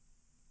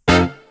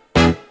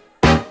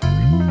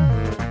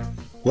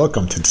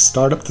Welcome to the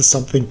Startup to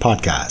Something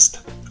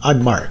podcast.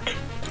 I'm Mark.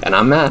 And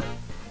I'm Matt.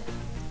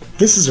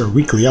 This is our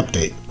weekly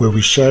update where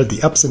we share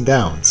the ups and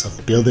downs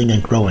of building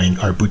and growing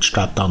our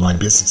bootstrapped online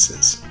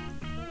businesses.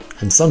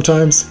 And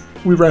sometimes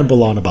we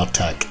ramble on about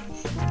tech.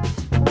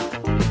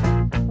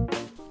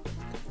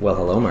 Well,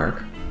 hello,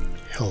 Mark.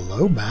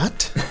 Hello,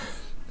 Matt.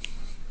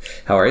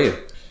 How are you?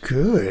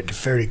 Good,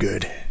 very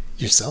good.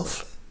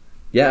 Yourself?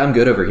 Yeah, I'm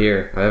good over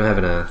here. I'm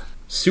having a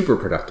super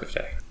productive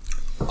day.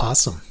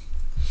 Awesome.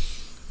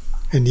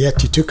 And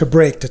yet you took a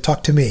break to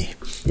talk to me.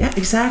 Yeah,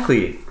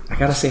 exactly. I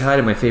gotta say hi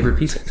to my favorite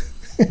people.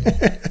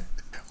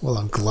 Well,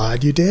 I'm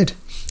glad you did.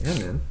 Yeah,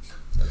 man.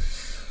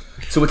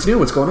 So what's new?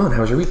 What's going on?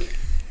 How's your week?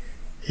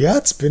 Yeah,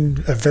 it's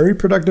been a very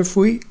productive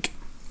week.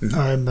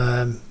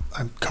 I'm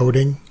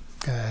coding.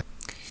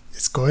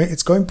 It's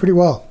going pretty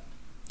well.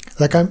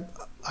 Like I'm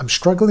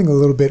struggling a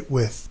little bit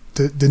with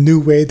the new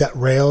way that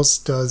Rails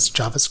does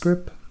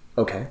JavaScript.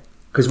 Okay.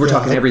 Because we're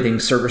talking everything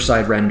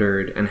server-side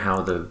rendered and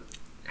how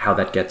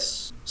that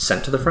gets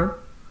sent to the front?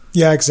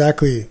 Yeah,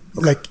 exactly.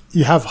 Okay. Like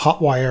you have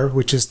Hotwire,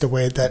 which is the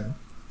way that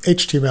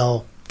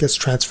HTML gets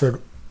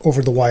transferred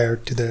over the wire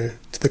to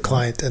the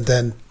client, and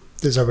then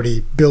there's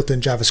already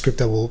built-in JavaScript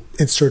that will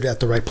insert it at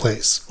the right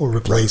place or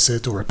replace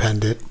it or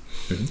append it.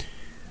 Mm-hmm.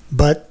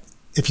 But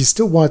if you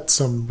still want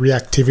some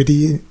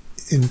reactivity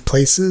in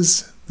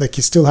places, like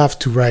you still have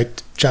to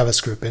write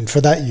JavaScript, and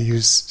for that you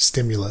use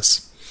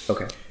Stimulus.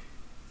 Okay.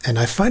 And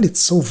I find it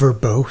so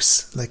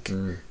verbose. Like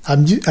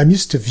I'm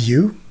used to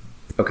Vue.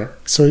 Okay.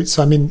 So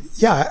I mean,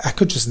 yeah, I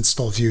could just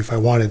install Vue if I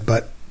wanted,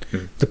 but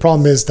the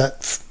problem is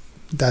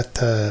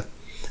that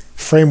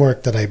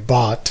framework that I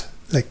bought,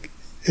 like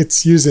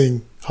it's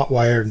using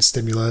Hotwire and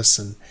Stimulus,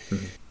 and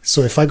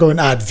so if I go and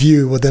add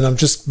Vue, well, then I'm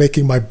just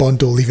making my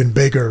bundle even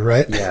bigger,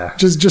 right? Yeah.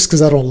 just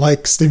because I don't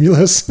like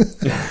Stimulus.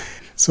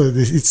 So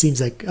it seems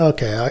like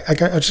okay,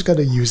 I just got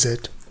to use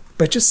it,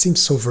 but it just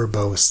seems so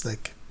verbose.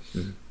 Like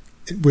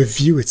with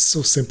Vue, it's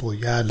so simple.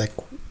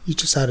 You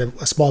just add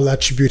a small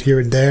attribute here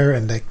and there,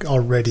 and like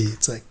already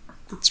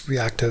it's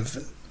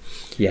reactive.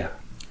 Yeah.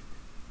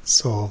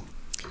 So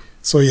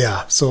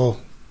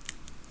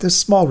there's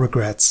small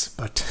regrets,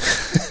 but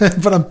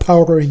but I'm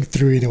powering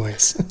through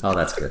anyways. Oh,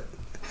 that's good.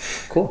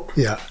 Cool.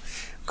 Yeah,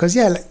 because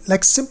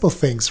like simple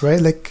things, right?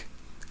 Like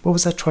what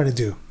was I trying to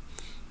do?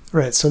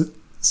 Right. So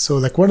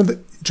like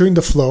during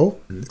the flow,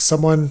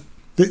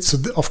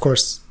 of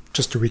course,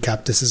 just to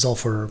recap, this is all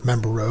for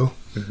MemberRow.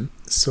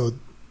 So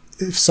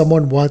if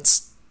someone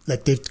wants,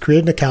 like they've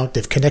created an account,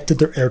 they've connected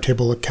their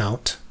Airtable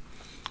account.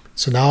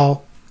 So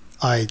now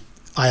I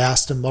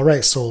asked them, all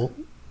right, so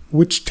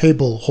which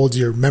table holds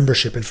your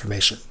membership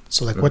information?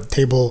 So like what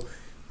table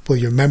will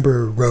your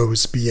member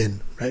rows be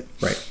in, right?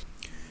 Right.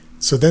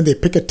 So then they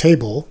pick a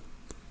table.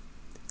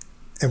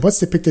 And once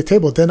they pick the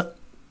table, then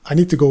I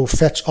need to go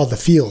fetch all the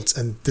fields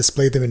and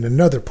display them in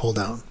another pull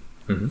down.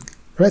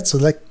 Right? So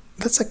like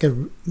that's like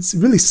it's a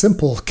really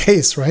simple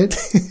case, right?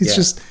 It's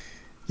just,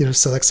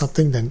 select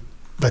something then,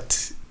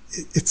 but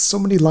it's so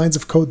many lines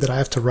of code that I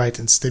have to write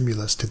in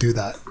Stimulus to do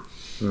that.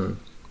 And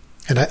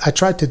I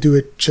tried to do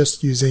it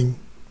just using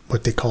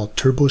what they call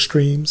turbo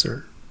streams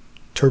or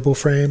turbo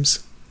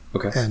frames.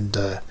 Okay. And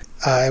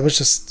I was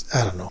just,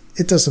 I don't know.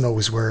 It doesn't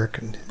always work,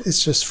 and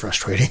it's just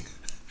frustrating.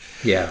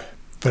 Yeah.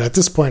 But at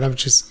this point,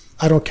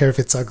 I don't care if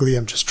it's ugly.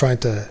 I'm just trying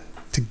to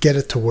get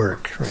it to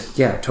work. Right?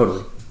 Yeah,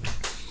 totally.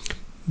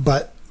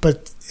 But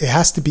it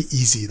has to be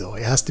easy, though.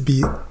 It has to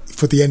be,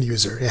 for the end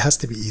user, it has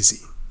to be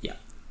easy. Yeah.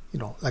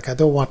 Like I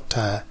don't want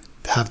to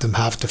have them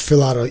have to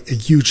fill out a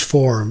huge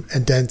form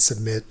and then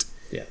submit.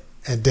 Yeah.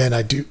 And then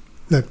I do,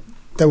 like,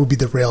 that would be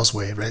the Rails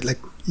way, right? Like,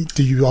 you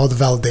do all the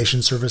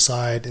validation server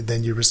side, and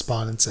then you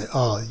respond and say,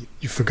 oh,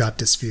 you forgot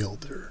this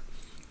field.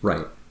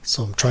 Right.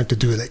 So I'm trying to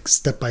do it like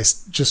step by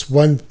just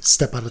one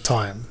step at a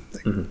time.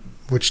 Like,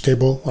 which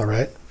table, all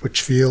right,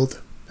 which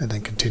field, and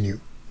then continue.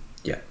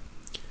 Yeah.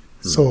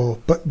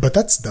 So, but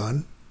that's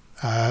done.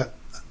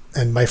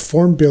 And my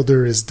form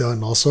builder is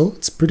done also.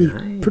 It's pretty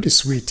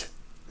sweet.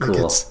 Like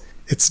cool.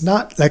 It's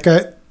not like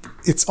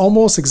it's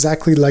almost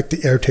exactly like the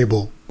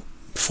Airtable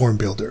form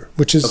builder,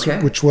 which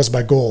was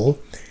my goal.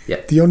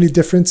 Yeah. The only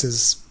difference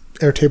is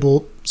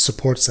Airtable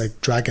supports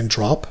like drag and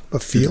drop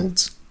of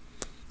fields.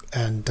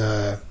 And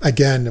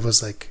again, it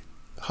was like,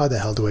 how the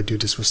hell do I do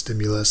this with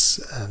Stimulus?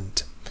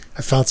 And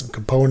I found some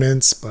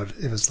components, but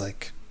it was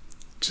like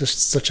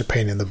just such a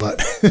pain in the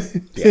butt.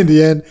 In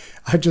the end,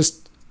 I just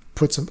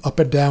put some up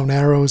and down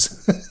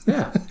arrows.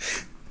 Yeah.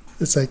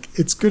 It's like,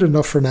 it's good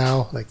enough for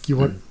now. Like you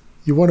want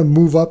to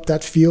move up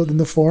that field in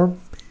the form?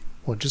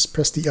 Well, just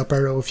press the up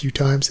arrow a few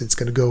times and it's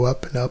going to go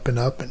up and up and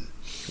up.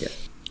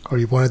 Or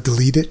you want to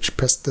delete it, just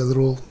press the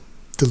little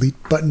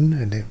delete button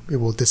and it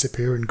will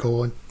disappear and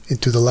go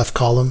into the left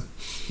column.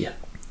 Yeah.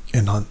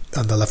 And on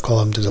the left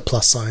column, there's a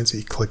plus sign. So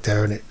you click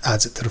there and it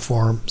adds it to the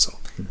form. So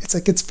it's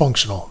like, it's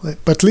functional.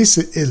 But at least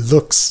it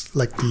looks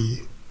like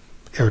the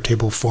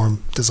Airtable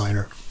form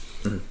designer.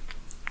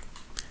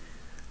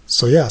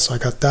 So I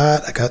got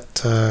that. I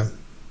got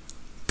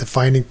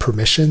defining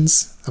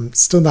permissions. I'm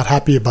still not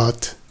happy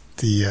about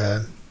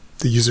the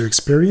user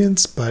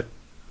experience, but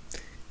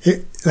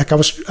like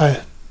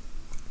I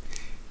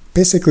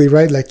basically,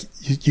 right, like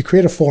you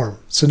create a form.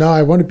 So now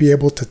I want to be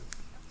able to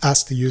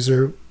ask the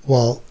user,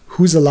 well,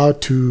 who's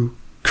allowed to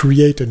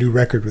create a new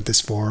record with this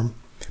form?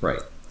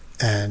 Right.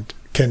 And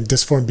can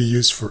this form be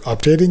used for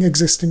updating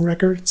existing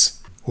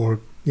records? Or,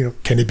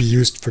 can it be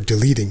used for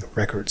deleting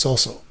records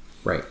also?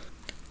 Right.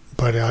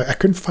 But I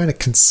couldn't find a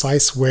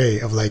concise way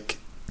of like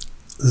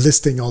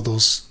listing all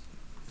those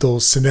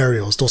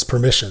scenarios, those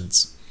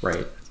permissions.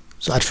 Right.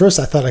 So at first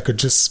I thought I could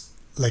just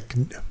like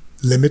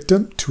limit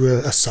them to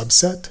a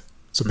subset.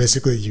 So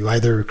basically you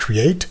either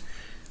create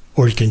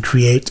or you can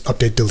create,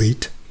 update,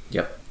 delete.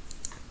 Yep.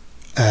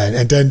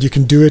 And then you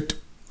can do it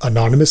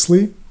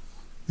anonymously,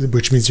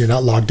 which means you're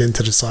not logged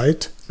into the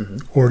site,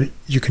 or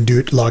you can do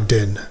it logged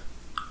in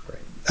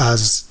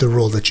as the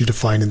role that you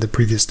defined in the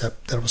previous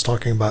step that I was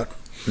talking about.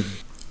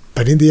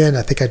 But in the end,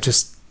 I think I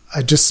just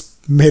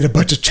made a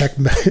bunch of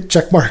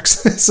check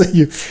marks. So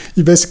you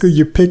basically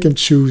you pick and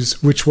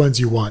choose which ones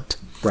you want.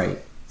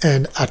 Right.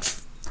 And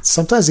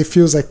sometimes it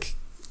feels like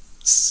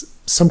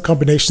some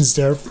combinations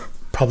there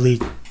probably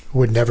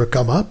would never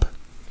come up.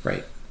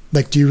 Right.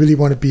 Like, do you really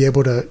want to be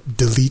able to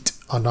delete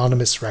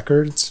anonymous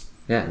records?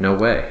 Yeah, no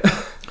way.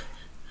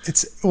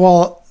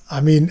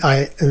 I mean,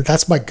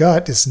 that's my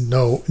gut is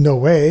no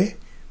way,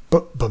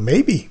 but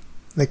maybe.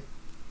 Like,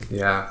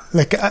 yeah.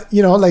 Like,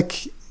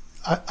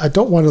 I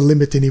don't want to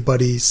limit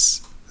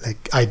anybody's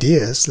like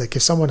ideas. Like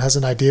if someone has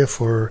an idea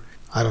for,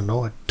 I don't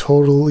know, a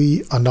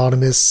totally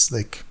anonymous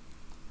like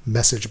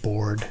message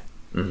board,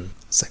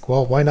 it's like,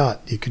 well, why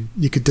not?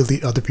 You could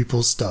delete other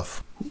people's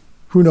stuff.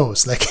 Who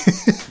knows? Like,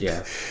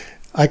 yeah,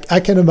 I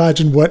can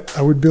imagine what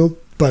I would build,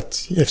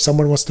 but if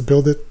someone wants to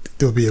build it,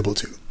 they'll be able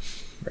to.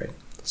 Right.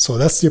 So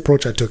that's the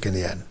approach I took in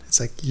the end. It's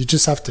like you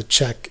just have to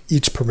check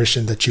each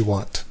permission that you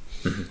want.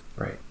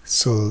 Right.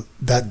 So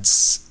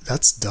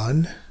that's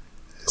done.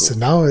 Cool. So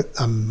now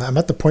I'm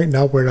at the point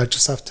now where I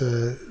just have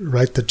to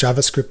write the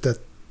JavaScript that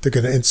they're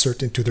going to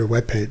insert into their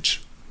web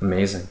page.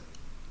 Amazing.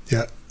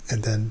 Yeah,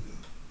 and then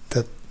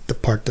the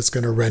part that's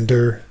going to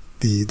render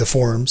the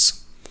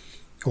forms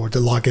or the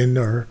login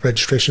or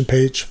registration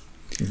page.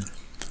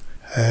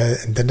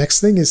 And the next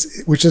thing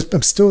is, which is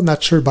I'm still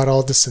not sure about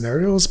all the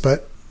scenarios,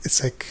 but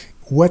it's like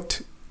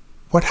what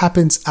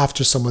happens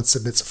after someone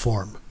submits a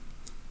form.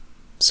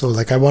 So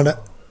like I want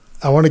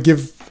to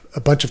give a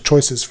bunch of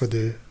choices for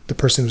the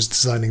person who's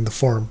designing the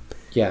form.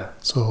 Yeah.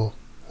 So,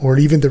 or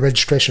even the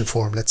registration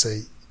form, let's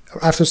say,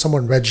 after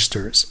someone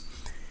registers,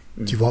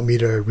 do you want me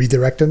to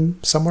redirect them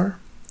somewhere?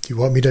 Do you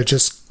want me to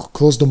just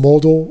close the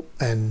modal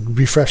and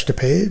refresh the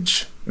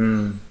page?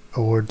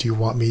 Or do you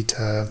want me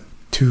to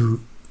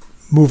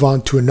move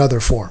on to another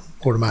form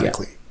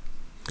automatically?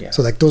 Yeah.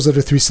 So like those are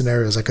the three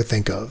scenarios I could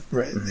think of,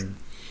 right?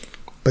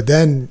 But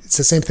then it's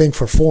the same thing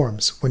for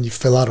forms. When you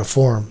fill out a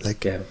form,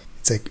 like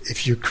it's like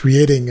if you're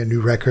creating a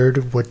new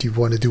record, what do you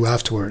want to do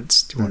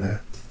afterwards? Do you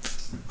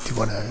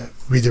want to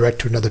redirect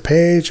to another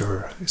page,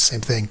 or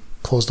same thing,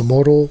 close the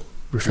modal,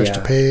 refresh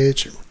the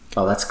page?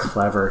 Oh, that's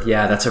clever.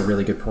 Yeah, that's a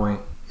really good point.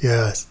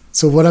 Yeah.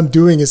 So what I'm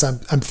doing is I'm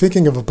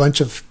thinking of a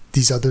bunch of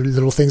these other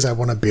little things I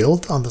want to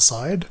build on the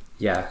side.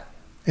 Yeah.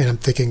 And I'm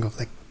thinking of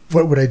like,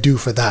 what would I do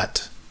for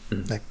that?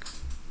 Like,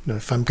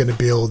 if I'm going to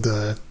build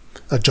a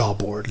job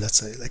board, let's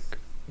say, like,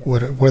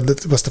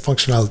 what's the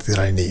functionality that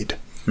I need?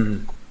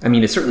 I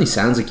mean, it certainly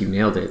sounds like you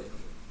nailed it.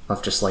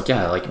 Of just like,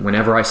 like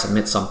whenever I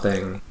submit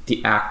something,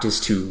 the act is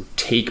to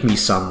take me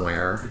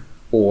somewhere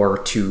or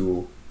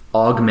to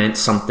augment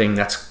something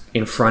that's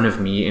in front of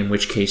me, in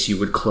which case you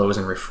would close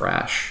and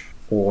refresh,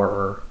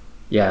 or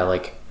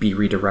like be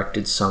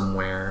redirected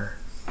somewhere.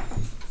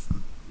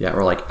 Yeah,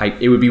 or like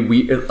it would be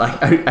weird.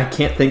 Like I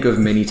can't think of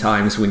many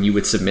times when you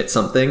would submit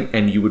something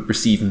and you would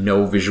receive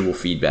no visual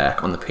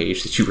feedback on the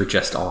page that you were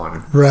just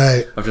on.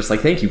 Right. Of just like,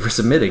 thank you for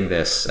submitting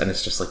this, and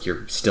it's just like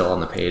you're still on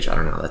the page. I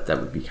don't know.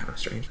 That would be kind of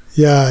strange.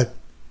 Yeah,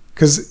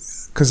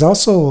 because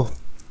also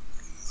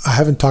I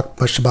haven't talked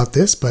much about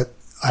this, but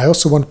I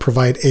also want to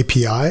provide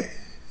APIs,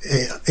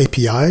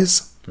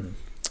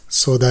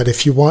 so that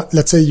if you want,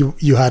 let's say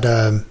you had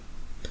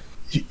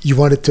you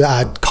wanted to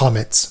add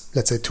comments,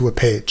 let's say, to a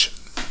page.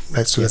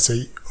 Right, so let's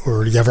say,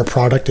 or you have a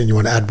product and you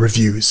want to add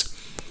reviews.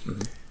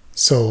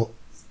 So,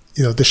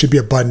 there should be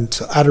a button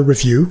to add a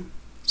review.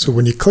 So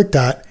when you click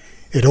that,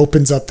 it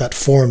opens up that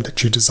form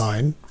that you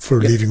designed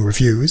for leaving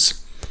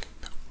reviews.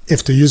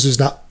 If the user is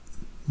not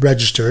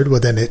registered,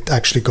 well, then it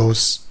actually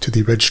goes to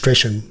the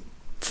registration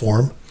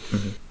form.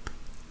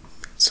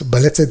 So,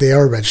 but let's say they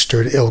are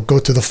registered, it'll go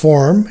to the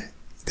form,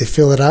 they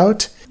fill it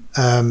out.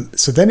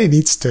 So then it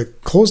needs to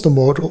close the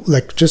modal,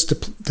 like just to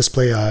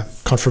display a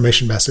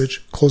confirmation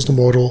message, close the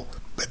modal,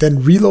 but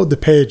then reload the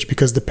page,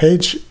 because the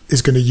page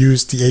is going to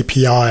use the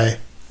API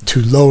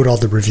to load all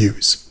the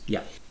reviews.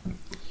 Yeah.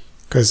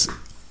 Because,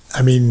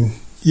 I mean,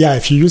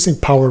 if you're using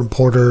Power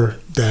Importer,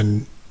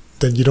 then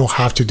you don't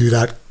have to do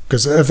that,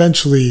 because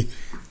eventually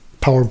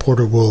Power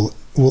Importer will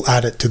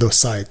add it to the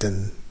site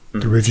and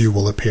the review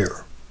will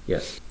appear.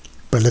 Yes.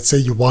 But let's say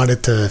you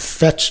wanted to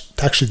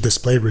actually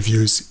display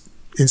reviews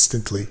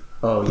instantly.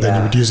 Oh, then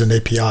you would use an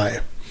API.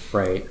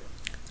 Right.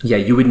 yeah,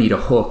 you would need a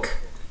hook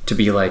to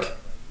be like,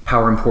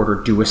 Power Importer,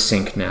 do a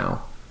sync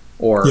now.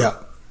 Or Yeah.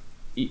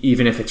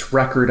 even if it's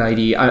record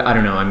ID, I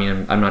don't know. I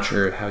mean, I'm not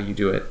sure how you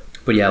do it.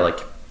 But yeah, like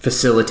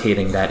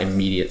facilitating that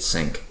immediate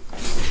sync.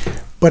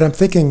 But I'm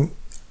thinking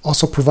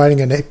also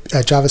providing a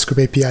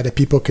JavaScript API that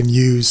people can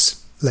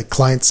use like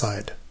client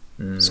side.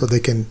 So they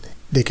can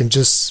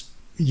just,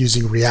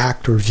 using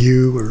React or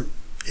Vue or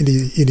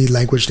any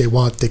language they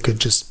want, they could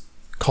just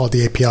call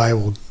the API,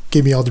 will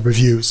give me all the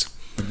reviews.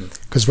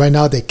 Because right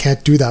now they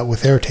can't do that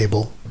with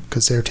Airtable,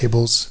 because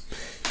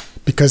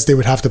they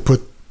would have to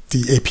put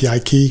the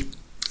API key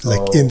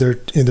like in their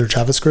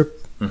JavaScript.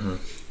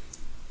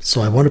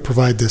 So I want to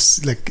provide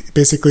this, like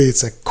basically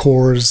it's a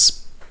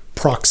CORS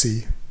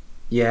proxy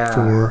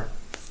for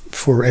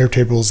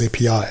Airtable's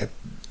API.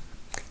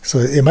 So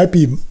it might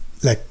be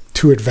like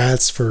too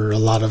advanced for a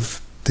lot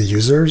of the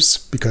users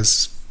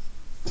because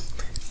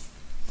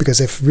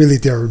if really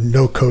there are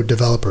no code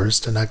developers,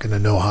 they're not going to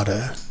know how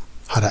to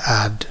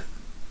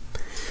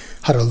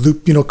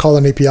loop, call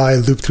an API,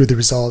 loop through the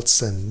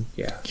results, and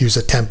use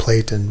a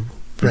template and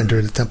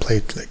render the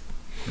template. Like,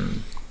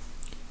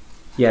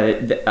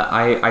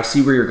 I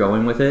see where you're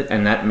going with it,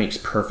 and that makes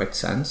perfect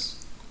sense.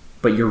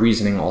 But your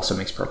reasoning also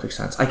makes perfect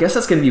sense. I guess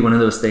that's going to be one of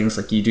those things,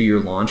 like you do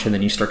your launch and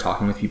then you start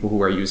talking with people who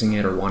are using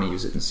it or want to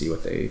use it and see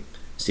what they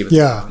see.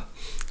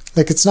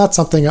 Like it's not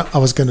something I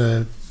was going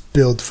to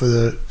build for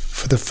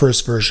the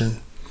first version,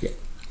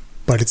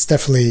 but it's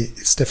definitely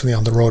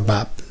on the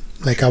roadmap.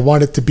 Like I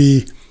want it to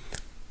be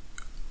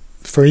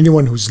for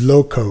anyone who's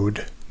low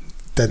code,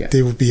 that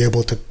they will be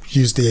able to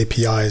use the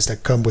APIs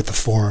that come with the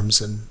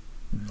forms and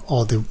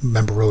all the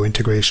member row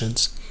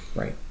integrations.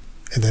 Right.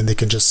 And then they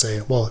can just say,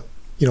 well,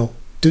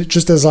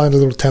 just design a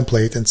little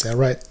template and say, all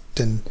right,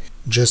 then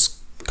just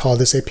call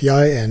this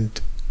API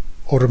and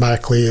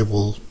automatically it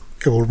will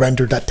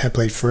render that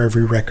template for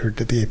every record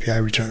that the API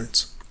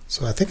returns.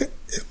 So I think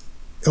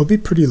it'll be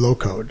pretty low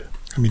code.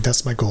 I mean,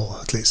 that's my goal,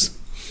 at least.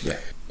 Yeah,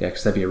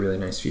 because that'd be a really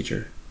nice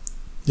feature.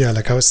 Yeah,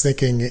 like I was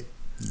thinking,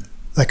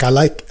 like I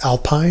like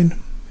Alpine.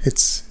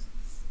 It's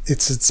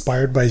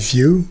inspired by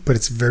Vue, but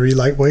it's very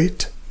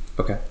lightweight.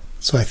 Okay.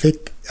 So I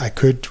think I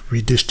could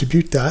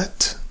redistribute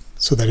that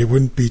so that it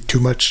wouldn't be too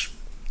much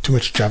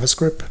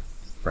JavaScript.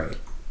 Right.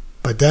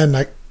 But then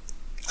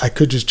I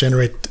could just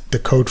generate the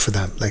code for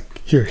them.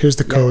 Like here's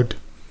the code.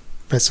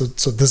 Right,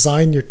 so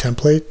design your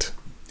template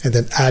and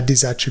then add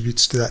these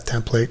attributes to that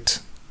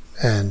template,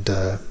 and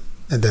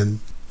then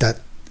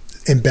that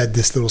embed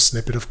this little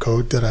snippet of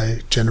code that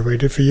I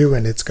generated for you,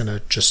 and it's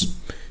gonna just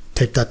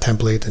take that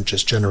template and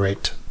just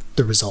generate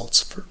the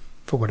results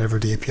for whatever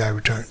the API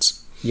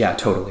returns. Yeah,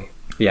 totally.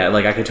 Yeah,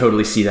 like I could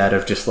totally see that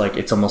of just like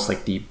it's almost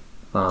like the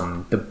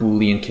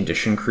Boolean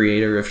condition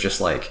creator of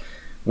just like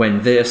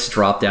when this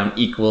drop down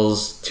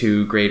equals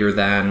to greater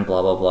than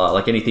blah blah blah,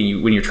 like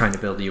anything when you're trying to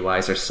build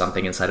UIs or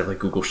something inside of like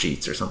Google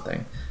Sheets or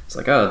something. It's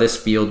like, oh, this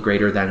field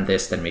greater than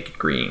this, then make it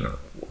green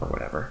or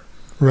whatever.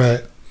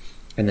 Right.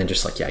 And then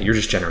just like, you're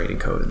just generating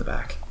code in the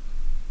back.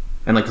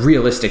 And like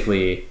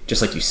realistically,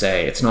 just like you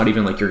say, it's not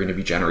even like you're going to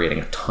be generating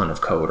a ton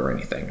of code or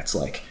anything. It's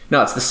like,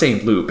 no, it's the same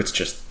loop. It's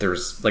just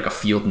there's like a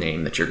field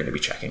name that you're going to be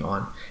checking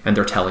on, and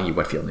they're telling you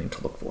what field name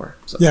to look for.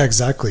 So. Yeah,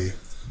 exactly.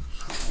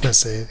 Let's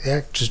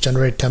say, just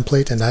generate a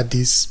template and add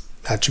these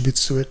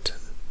attributes to it.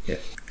 Yeah.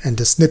 And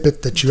the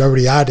snippet that you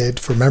already added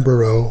for member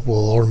row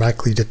will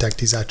automatically detect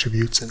these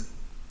attributes and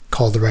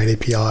call the right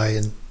API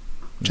and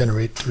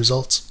generate the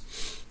results.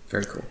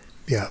 Very cool.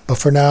 Yeah, but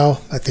for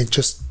now, I think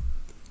just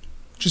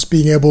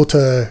being able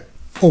to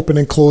open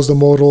and close the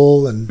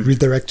modal and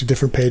redirect to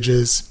different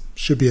pages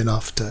should be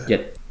enough to...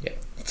 Yeah.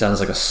 It sounds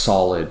like a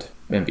solid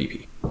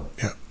MVP.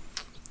 Yeah.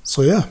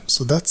 So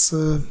that's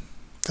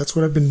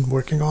what I've been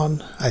working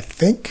on. I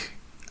think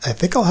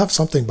I'll have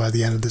something by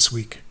the end of this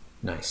week.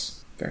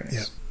 Nice. Very nice.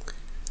 Yeah.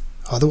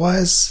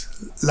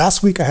 Otherwise,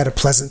 last week I had a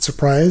pleasant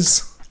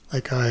surprise.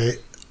 Like I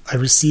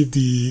received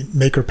the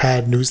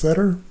MakerPad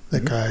newsletter,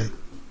 that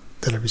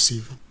I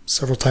receive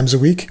several times a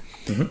week.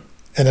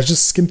 And I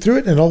just skimmed through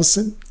it, and all of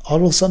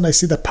a sudden I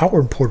see that Power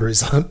Importer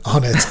is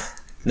on it.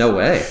 No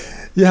way.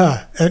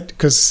 Yeah,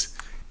 because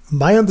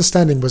my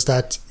understanding was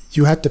that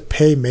you had to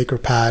pay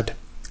MakerPad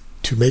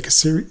to make a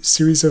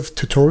series of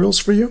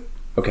tutorials for you.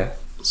 Okay.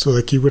 So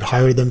like you would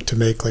hire them to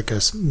make like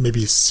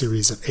maybe a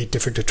series of 8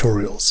 different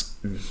tutorials.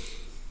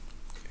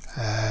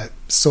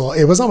 So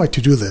it was on my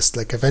to-do list.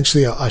 Like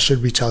eventually I should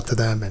reach out to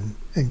them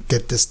and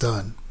get this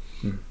done.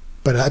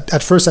 But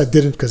at first I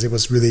didn't because it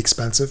was really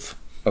expensive.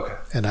 Okay.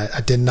 And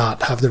I did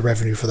not have the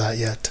revenue for that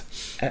yet.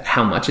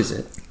 How much is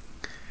it?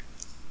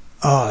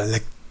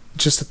 Like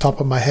just the top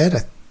of my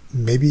head,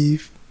 maybe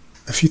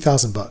a few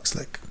 $1,000.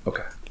 Like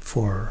okay.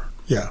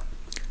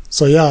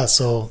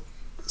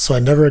 So I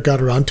never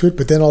got around to it.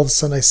 But then all of a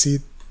sudden I see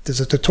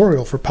there's a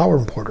tutorial for Power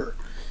Importer.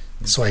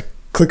 So I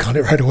click on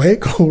it right away,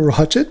 go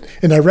watch it,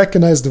 and I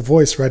recognize the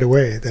voice right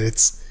away that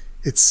it's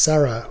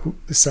Sarah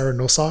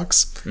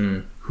Nosocks.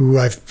 Who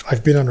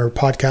I've been on her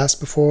podcast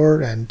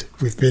before, and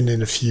we've been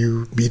in a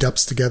few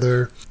meetups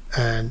together.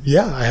 And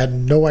yeah, I had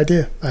no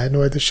idea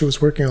she was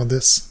working on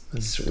this.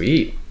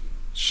 Sweet.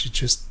 she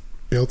just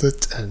built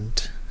it,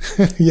 and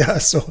yeah,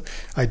 so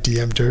I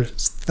DM'd her.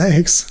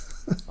 Thanks.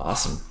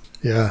 Awesome.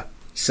 Yeah.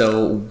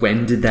 So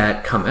when did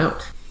that come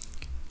out?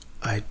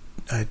 I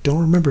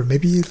don't remember.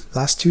 Maybe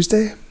last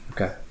Tuesday.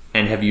 Okay.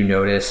 And have you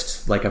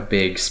noticed like a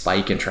big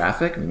spike in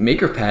traffic?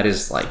 MakerPad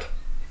is like,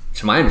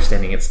 to my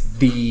understanding, it's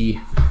the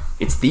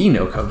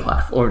no-code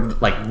platform, or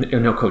like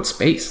no-code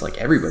space. Like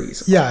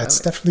everybody's. Yeah, it's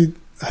definitely.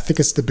 I think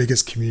it's the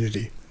biggest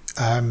community.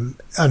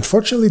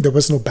 Unfortunately, there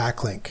was no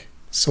backlink,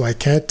 so I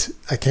can't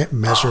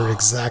measure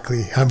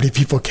exactly how many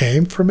people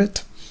came from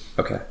it.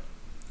 Okay.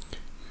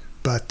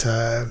 But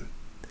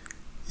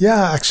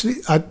yeah,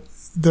 actually,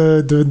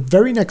 the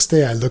very next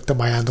day I looked at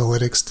my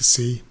analytics to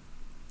see,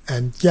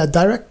 and yeah,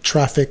 direct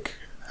traffic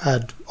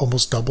had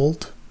almost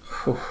doubled.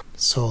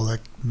 So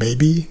like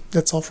maybe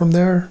that's all from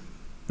there.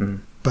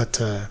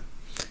 But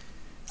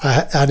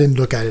I didn't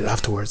look at it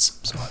afterwards,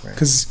 so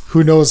because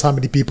who knows how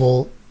many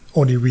people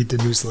only read the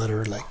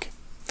newsletter like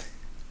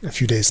a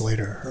few days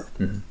later.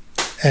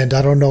 And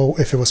I don't know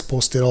if it was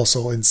posted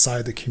also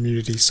inside the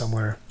community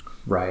somewhere.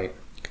 Right.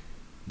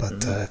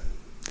 But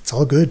it's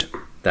all good.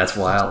 That's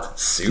wild.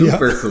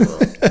 Super cool.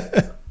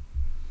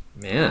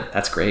 Man,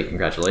 that's great.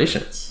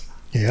 Congratulations.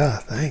 Yeah,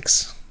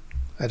 thanks.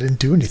 I didn't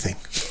do anything.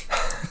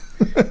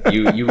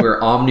 You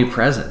were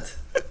omnipresent.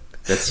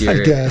 That's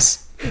your. I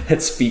guess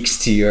That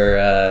speaks to your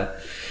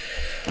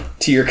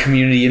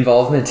community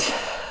involvement.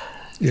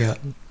 Yeah.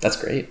 That's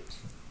great.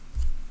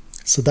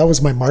 So that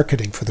was my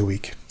marketing for the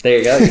week. There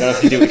you go. You don't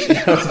have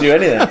to do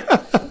anything.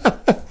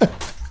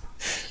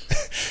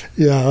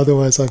 Yeah,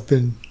 otherwise I've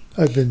been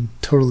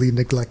totally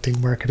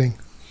neglecting marketing.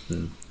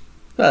 Well,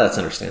 that's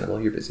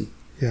understandable. You're busy.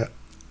 Yeah.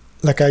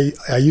 Like I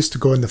used to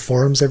go in the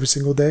forums every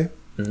single day.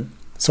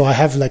 So I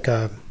have like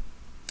a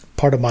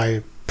part of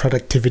my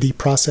productivity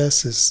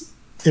process is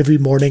every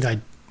morning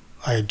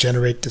I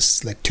generate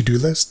this like to-do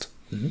list.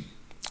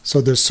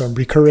 So there's some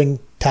recurring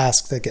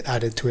tasks that get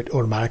added to it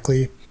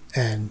automatically,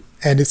 and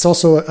it's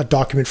also a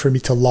document for me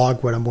to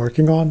log what I'm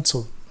working on.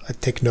 So I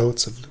take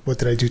notes of what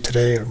did I do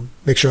today, or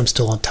make sure I'm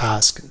still on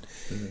task. And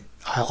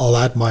I'll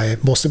add my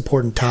most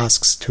important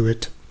tasks to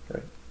it.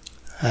 Right.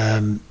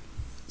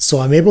 So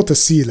I'm able to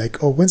see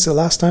like, oh, when's the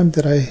last time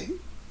that I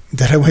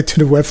went to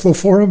the Webflow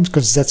forums,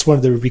 because that's one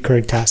of the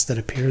recurring tasks that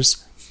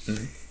appears.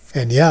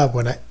 And yeah,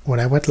 when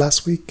I went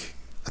last week,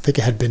 I think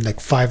it had been like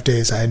 5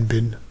 days I hadn't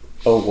been.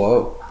 Oh,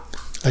 whoa.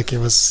 Like it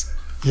was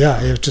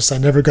just, I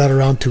never got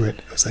around to it.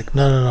 It was like,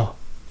 no,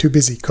 too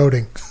busy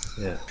coding.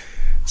 Yeah.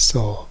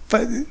 So,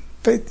 but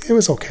it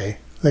was okay.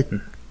 Like,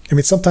 I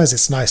mean, sometimes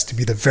it's nice to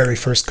be the very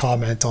first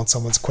comment on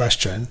someone's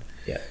question.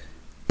 Yeah.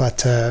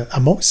 But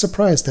I'm always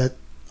surprised that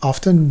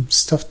often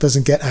stuff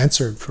doesn't get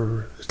answered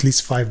for at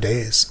least 5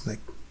 days. Like,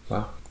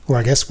 wow. Or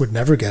I guess would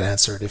never get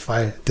answered if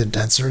I didn't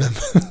answer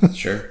them.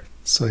 Sure.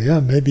 So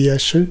yeah, maybe I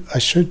should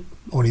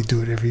only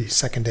do it every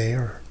second day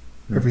or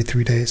every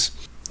 3 days.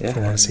 Yeah. If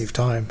I want to save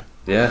time.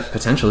 Yeah,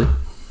 potentially.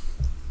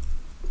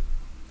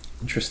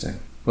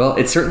 Interesting. Well,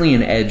 it's certainly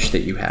an edge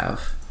that you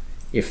have.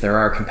 If there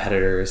are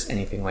competitors,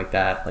 anything like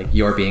that, like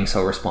your being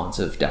so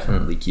responsive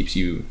definitely keeps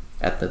you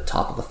at the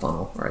top of the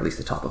funnel, or at least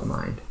the top of the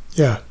mind.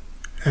 Yeah.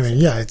 I mean,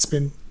 yeah, it's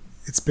been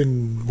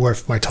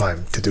worth my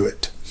time to do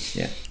it.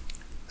 Yeah.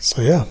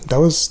 So yeah, that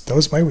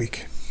was my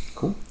week.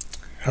 Cool.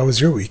 How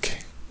was your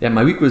week? Yeah,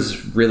 my week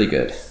was really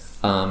good.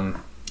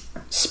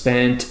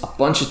 Spent a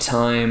bunch of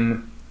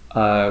time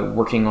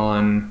working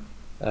on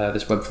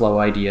this Webflow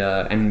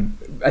idea, and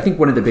I think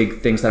one of the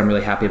big things that I'm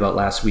really happy about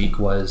last week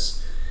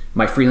was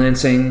my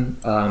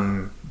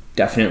freelancing.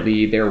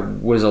 Definitely there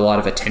was a lot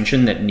of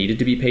attention that needed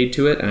to be paid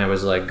to it, and I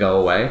was like, go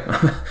away.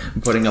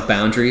 I'm putting up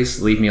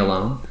boundaries, leave me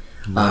alone.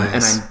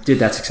 Nice. And I did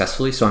that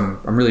successfully, so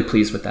I'm really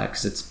pleased with that,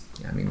 because it's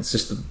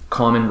just the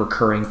common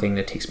recurring thing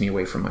that takes me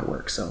away from my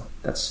work, so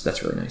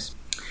that's really nice.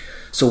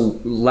 So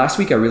last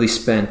week I really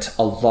spent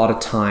a lot of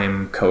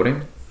time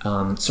coding.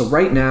 So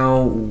right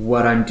now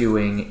what I'm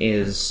doing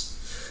is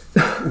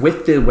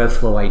with the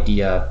Webflow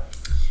idea,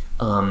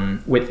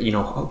 with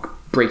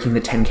breaking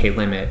the 10K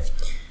limit,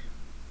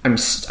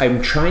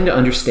 I'm trying to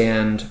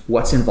understand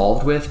what's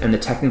involved with and the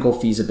technical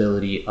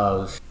feasibility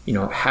of,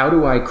 how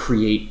do I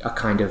create a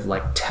kind of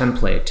like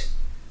template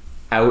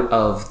out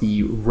of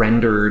the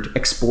rendered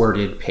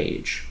exported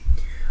page.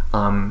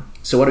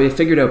 So what I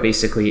figured out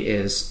basically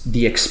is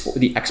the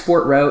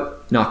export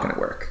route, not going to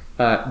work.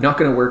 Not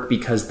going to work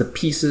because the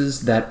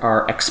pieces that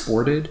are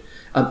exported,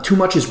 too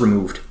much is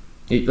removed.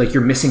 Like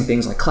you're missing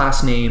things like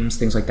class names,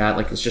 things like that.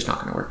 Like it's just not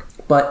going to work.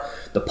 But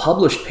the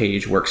published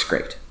page works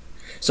great.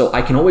 So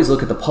I can always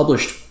look at the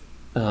published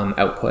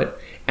output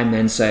and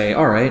then say,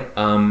 all right,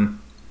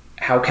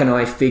 how can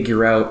I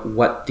figure out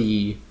what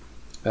the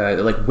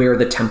where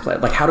the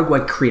template, like how do I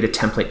create a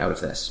template out of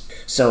this?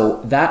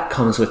 So that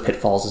comes with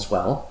pitfalls as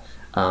well,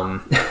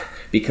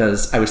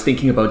 because I was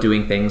thinking about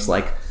doing things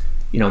like,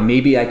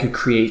 maybe I could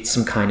create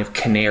some kind of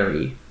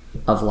canary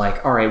of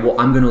like, all right, well,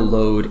 I'm going to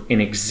load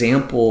an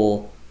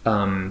example,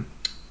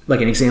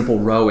 like an example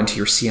row into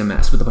your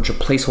CMS with a bunch of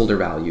placeholder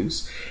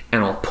values,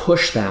 and I'll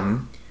push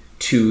them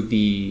to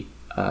the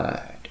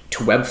to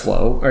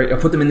Webflow, or I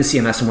put them in the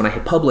CMS, and when I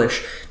hit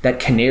publish, that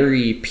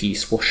canary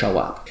piece will show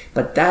up.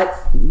 But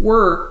that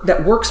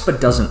works but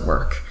doesn't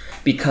work,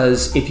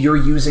 because if you're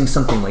using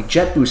something like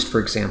JetBoost, for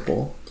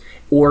example,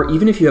 or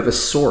even if you have a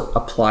sort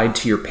applied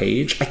to your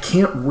page, I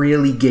can't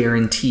really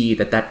guarantee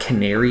that that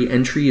canary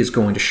entry is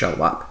going to show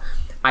up.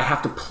 I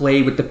have to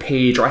play with the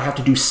page, or I have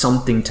to do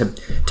something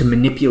to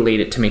manipulate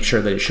it to make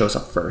sure that it shows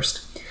up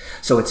first.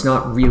 So it's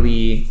not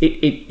really,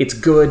 it's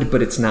good,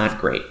 but it's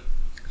not great.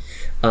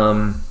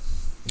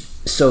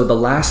 So the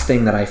last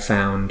thing that I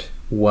found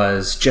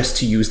was just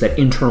to use that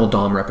internal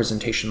DOM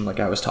representation like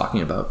I was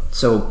talking about.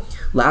 So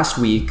last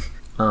week,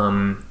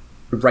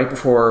 right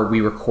before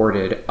we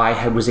recorded,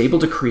 I was able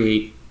to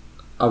create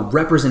a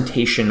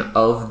representation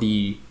of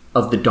the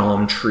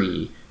DOM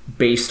tree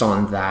based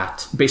on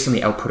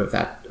the output of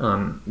that,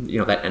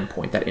 that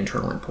endpoint, that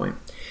internal endpoint.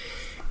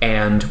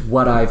 And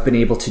what I've been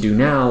able to do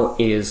now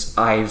is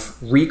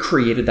I've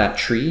recreated that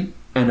tree,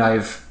 and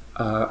I've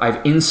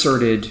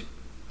inserted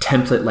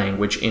template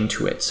language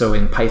into it. So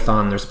in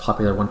Python, there's a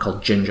popular one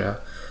called Jinja.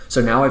 So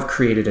now I've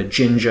created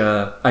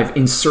I've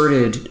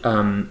inserted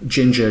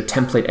Jinja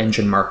template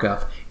engine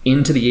markup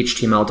into the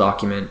HTML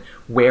document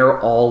where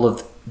all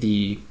of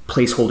the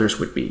placeholders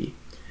would be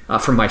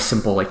for my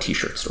simple like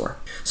t-shirt store.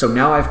 So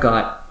now I've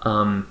got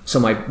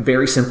my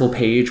very simple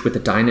page with a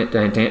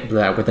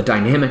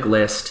dynamic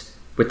list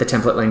with the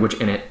template language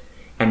in it.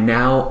 And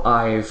now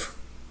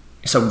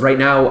right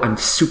now I'm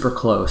super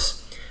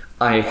close.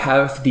 I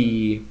have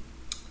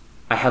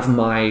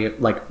my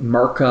like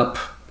markup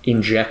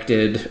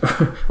injected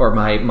or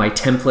my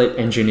template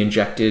engine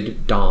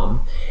injected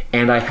DOM,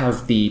 and I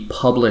have the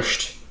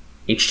published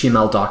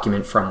HTML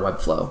document from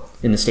Webflow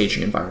in the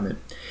staging environment.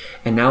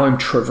 And now I'm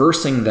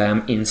traversing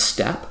them in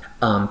step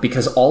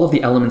because all of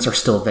the elements are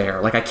still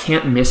there. Like I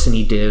can't miss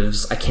any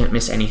divs, I can't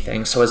miss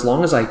anything. So as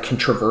long as I can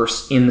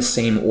traverse in the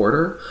same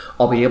order,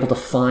 I'll be able to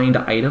find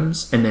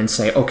items and then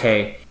say,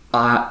 okay,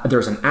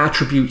 there's an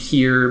attribute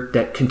here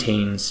that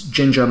contains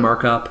Jinja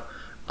markup.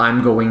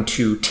 I'm going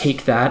to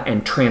take that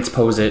and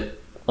transpose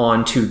it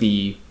onto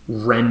the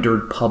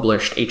rendered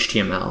published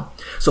HTML.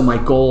 So my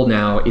goal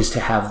now is to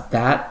have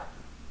that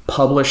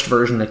published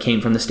version that came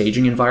from the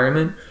staging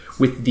environment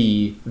with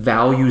the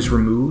values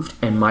removed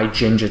and my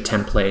Jinja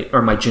template,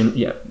 or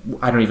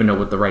I don't even know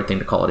what the right thing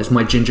to call it is,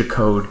 my Jinja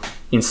code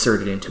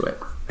inserted into it.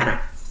 And I'm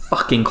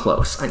fucking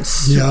close. I'm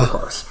super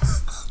close.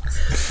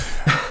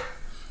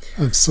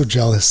 I'm so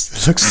jealous.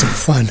 It looks so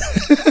fun.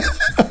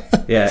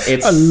 Yeah,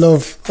 I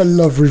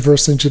love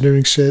reverse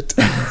engineering shit.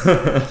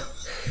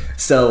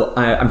 So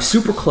I'm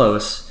super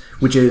close,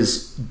 which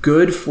is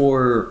good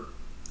for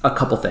a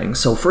couple things.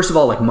 So first of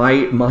all, like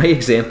my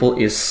example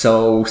is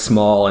so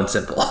small and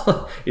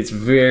simple. It's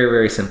very,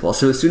 very simple.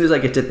 So as soon as I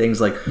get to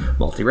things like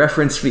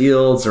multi-reference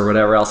fields or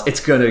whatever else, it's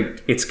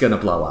gonna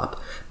blow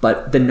up.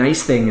 But the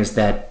nice thing is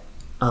that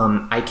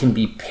I can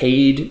be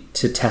paid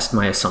to test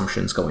my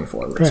assumptions going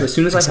forward. Right, so as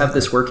soon as I have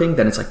this working,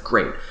 then it's like,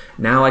 great.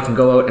 Now I can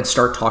go out and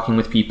start talking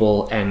with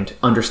people and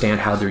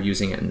understand how they're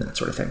using it and that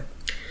sort of thing.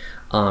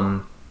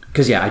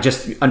 Because I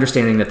just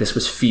understanding that this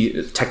was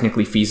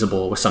technically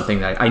feasible was something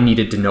that I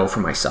needed to know for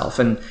myself.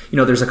 And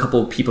there's a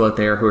couple of people out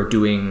there who are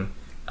doing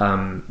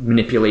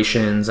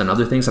manipulations and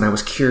other things, and I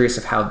was curious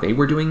of how they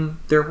were doing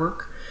their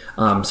work.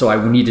 So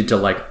I needed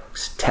to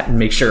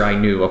make sure I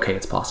knew, okay,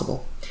 it's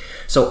possible.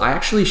 So I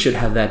actually should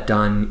have that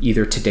done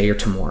either today or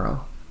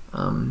tomorrow.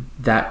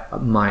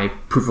 That my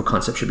proof of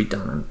concept should be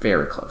done. I'm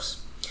very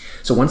close.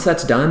 So once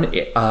that's done,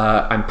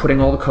 I'm putting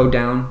all the code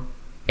down,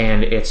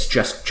 and it's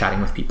just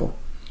chatting with people.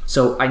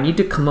 So I need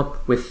to come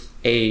up with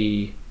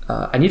a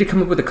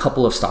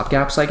couple of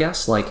stopgaps, I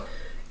guess. Like,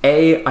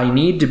 I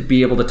need to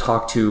be able to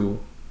talk to,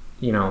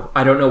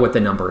 I don't know what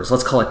the number is.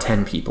 Let's call it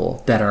 10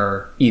 people that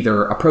are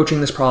either approaching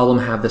this problem,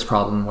 have this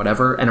problem,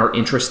 whatever, and are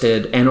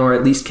interested, and or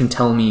at least can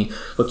tell me,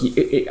 look,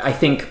 I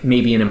think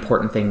maybe an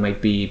important thing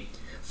might be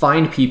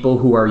find people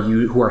who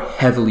are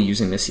heavily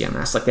using the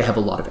CMS, like they have a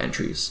lot of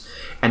entries,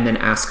 and then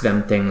ask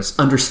them things,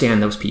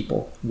 understand those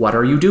people. What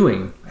are you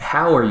doing?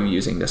 How are you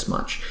using this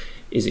much?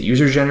 Is it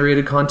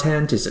user-generated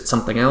content? Is it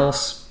something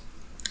else?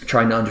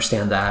 Trying to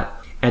understand that.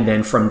 And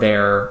then from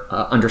there,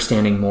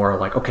 understanding more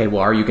like, okay,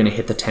 well, are you going to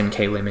hit the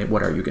 10K limit?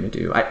 What are you going to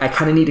do? I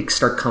kind of need to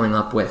start coming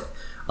up with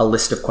a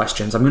list of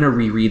questions. I'm going to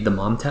reread the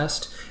MOM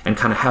test and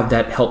kind of have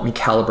that help me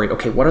calibrate,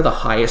 okay, what are the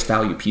highest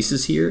value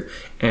pieces here?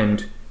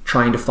 And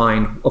trying to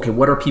find, okay,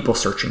 what are people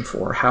searching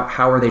for?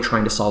 How are they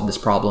trying to solve this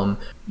problem?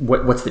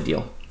 What's the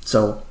deal?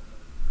 So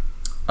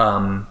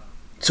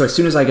as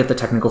soon as I get the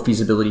technical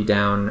feasibility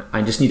down,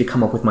 I just need to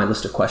come up with my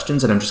list of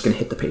questions, and I'm just going to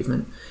hit the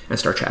pavement and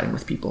start chatting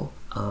with people.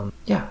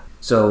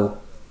 So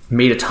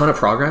made a ton of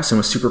progress and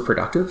was super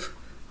productive.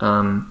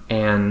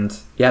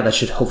 That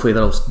should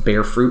that'll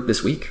bear fruit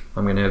this week.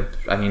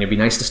 It'd be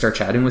nice to start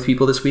chatting with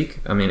people this week.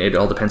 It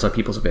all depends on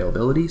people's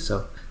availability.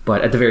 So,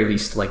 but at the very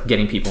least, like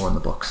getting people on the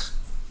books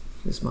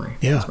is my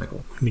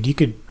goal.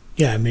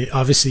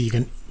 Obviously you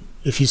can,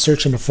 if you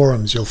search in the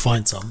forums, you'll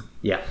find some.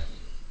 Yeah.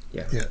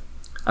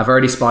 I've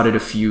already spotted a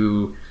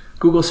few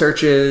Google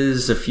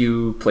searches, a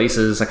few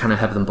places. I kind of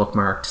have them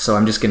bookmarked, so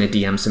I'm just going to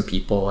DM some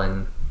people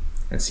and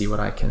see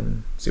what I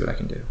can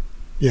do.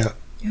 Yeah.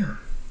 Yeah.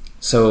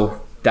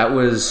 So that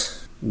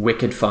was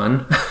wicked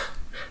fun.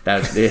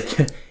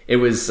 That it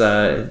was.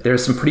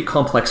 There's some pretty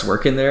complex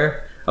work in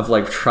there of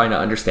like trying to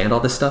understand all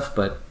this stuff,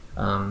 but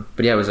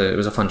yeah, it was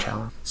a fun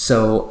challenge.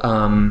 So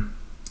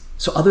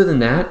other than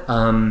that,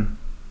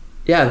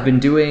 yeah, I've been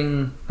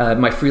doing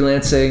my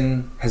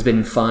freelancing has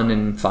been fun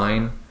and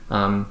fine.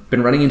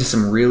 Been running into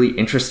some really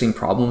interesting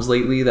problems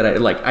lately that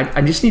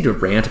I just need to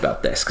rant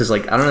about this because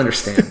like I don't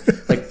understand.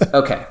 Like,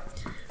 okay,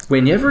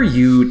 whenever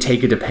you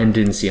take a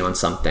dependency on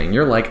something,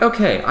 you're like,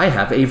 okay, I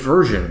have a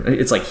version.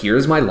 It's like,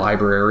 here's my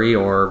library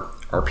or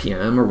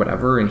RPM or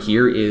whatever, and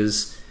here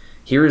is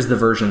the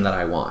version that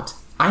I want.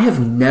 I have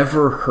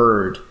never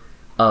heard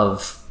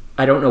of,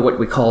 I don't know what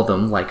we call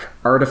them, like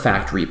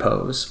artifact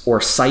repos or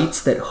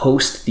sites that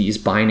host these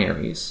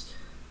binaries.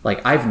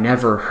 Like, I've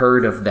never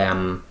heard of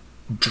them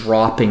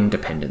dropping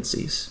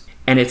dependencies.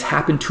 And it's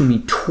happened to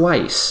me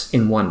twice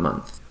in 1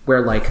 month,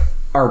 where like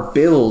our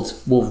build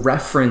will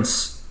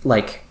reference,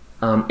 like,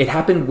 it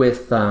happened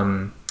with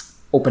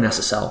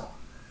OpenSSL.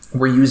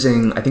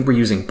 I think we're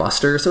using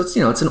Buster, so it's,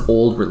 it's an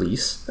old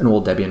release, an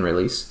old Debian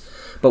release.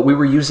 But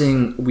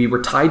we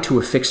were tied to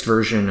a fixed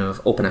version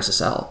of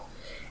OpenSSL,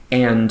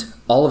 and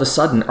all of a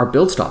sudden our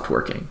build stopped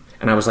working.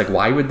 And I was like,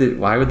 why would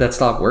that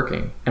stop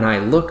working? And I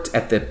looked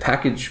at the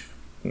package,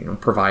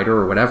 provider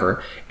or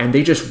whatever, and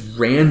they just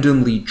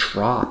randomly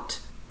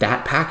dropped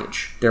that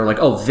package. They're like,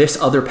 oh, this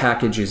other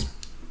package is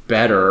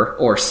better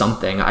or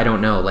something. I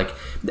don't know. Like,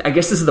 I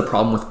guess this is the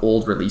problem with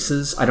old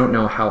releases. I don't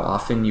know how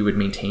often you would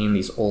maintain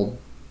these old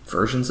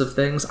versions of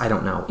things. I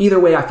don't know. Either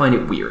way, I find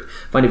it weird.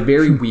 I find it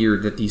very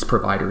weird that these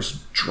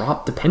providers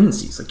drop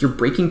dependencies. Like, you're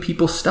breaking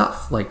people's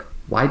stuff. Like,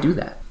 why do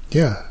that?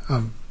 Yeah,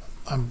 I'm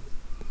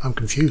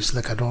confused.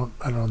 Like, I don't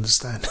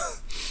understand.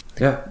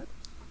 Yeah,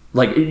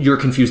 like you're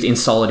confused in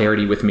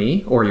solidarity with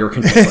me, or you're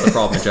confused about the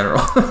problem in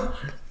general.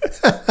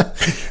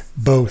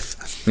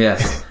 Both. Yeah.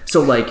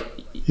 So like.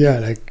 Yeah,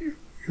 like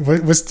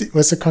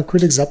what's the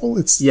concrete example?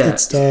 It's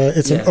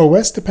an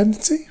OS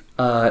dependency.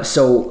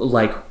 So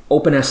like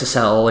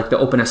OpenSSL, like the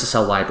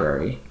OpenSSL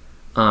library,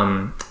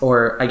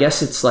 or I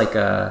guess it's like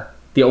the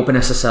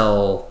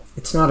OpenSSL.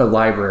 It's not a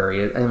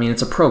library. I mean,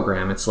 it's a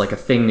program. It's like a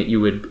thing that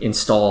you would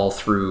install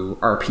through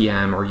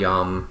RPM or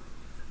Yum.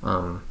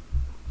 I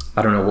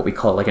don't know what we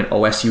call it, like an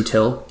OS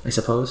util, I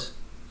suppose.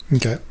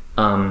 Okay.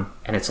 And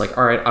it's like,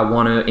 all right, I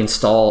want to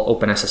install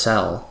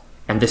OpenSSL,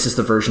 and this is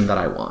the version that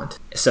I want.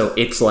 So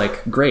it's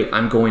like, great,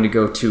 I'm going to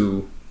go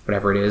to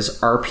whatever it is,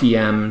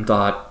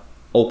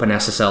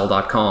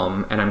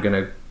 rpm.openssl.com, and I'm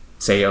going to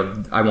say,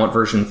 I want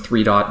version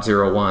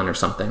 3.01 or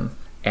something,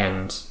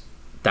 and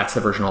that's the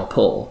version I'll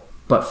pull.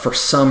 But for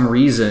some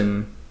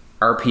reason,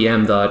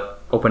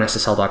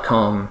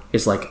 rpm.openssl.com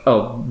is like,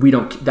 oh, we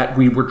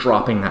were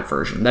dropping that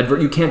version.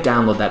 You can't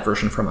download that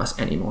version from us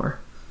anymore.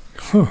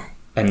 Huh.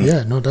 And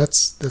yeah, no,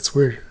 that's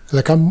weird.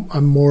 Like,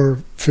 I'm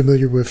more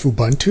familiar with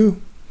Ubuntu.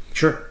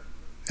 Sure.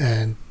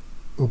 And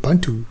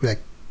Ubuntu like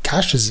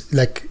caches,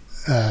 like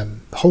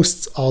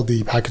hosts all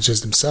the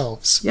packages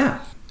themselves. Yeah.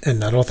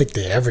 And I don't think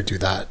they ever do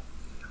that.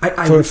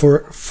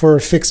 For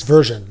a fixed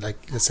version, like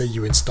let's say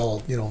you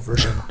installed,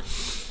 version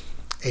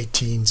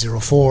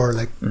 1804,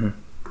 like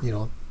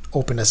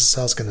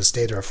OpenSSL is going to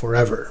stay there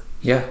forever.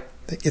 Yeah.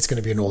 It's going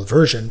to be an old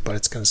version, but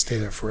it's going to stay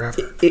there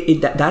forever.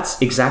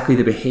 That's exactly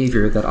the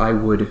behavior that I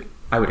would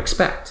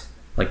expect.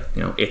 Like,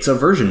 it's a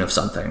version of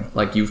something.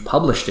 Like, you've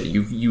published it.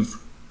 You've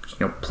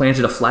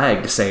planted a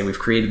flag to say we've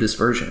created this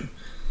version.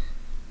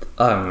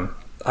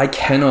 I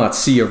cannot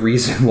see a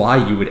reason why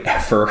you would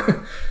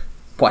ever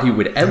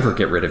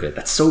get rid of it.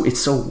 It's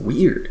so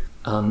weird.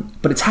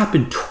 But it's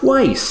happened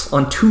twice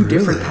on two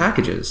different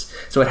packages.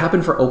 So it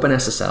happened for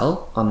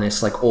OpenSSL on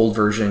this like old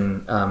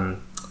version,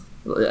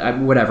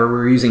 whatever, we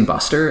were using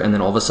Buster, and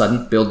then all of a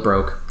sudden build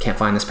broke, can't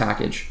find this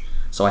package.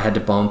 So I had to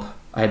bump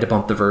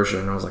the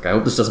version. I was like, I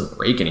hope this doesn't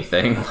break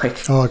anything.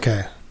 Like, oh,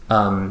 okay.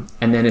 And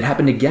then it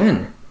happened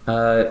again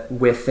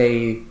with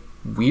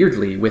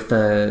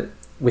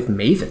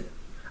Maven.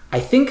 I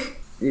think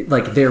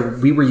like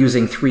we were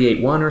using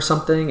 381 or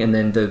something, and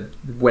then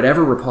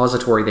whatever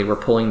repository they were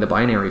pulling the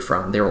binary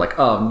from, they were like,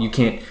 oh, you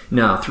can't,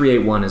 no,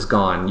 381 is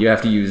gone, you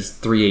have to use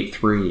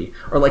 383,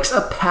 or like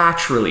a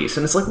patch release.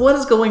 And it's like, what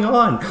is going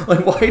on?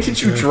 Like, why did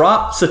you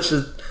drop such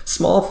a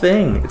small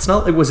thing? It's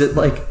not like, was it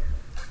like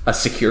a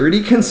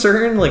security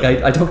concern? Like,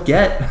 I don't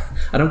get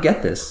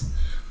this.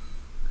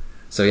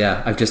 So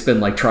yeah, I've just been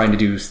like trying to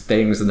do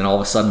things, and then all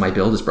of a sudden my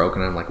build is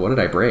broken, and I'm like, what did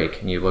I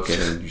break? And you look at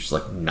it and you're just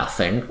like,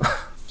 nothing.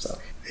 So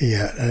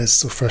yeah, that is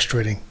so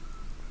frustrating.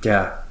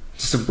 Yeah,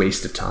 just a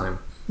waste of time.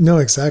 No,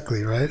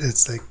 exactly, right?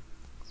 It's like,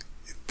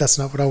 that's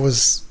not what I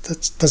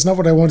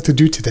wanted to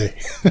do today.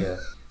 Yeah.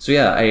 So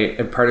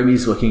yeah, part of me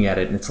is looking at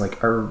it, and it's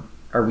like, are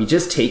we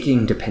just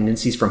taking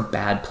dependencies from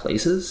bad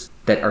places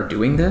that are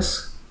doing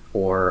this?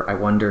 Or I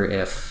wonder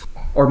if,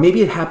 or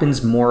maybe it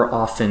happens more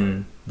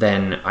often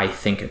than I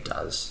think it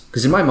does.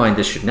 Because in my mind,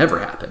 this should never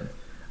happen.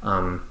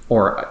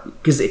 Or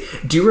because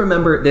do you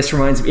remember? It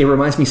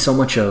reminds me so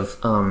much of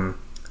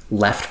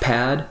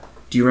LeftPad.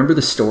 Do you remember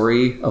the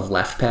story of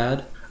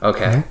LeftPad?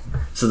 Okay,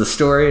 so the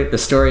story of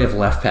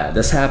LeftPad.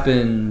 This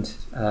happened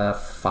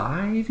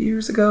 6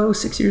 years ago.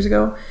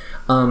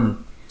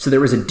 So there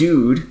was a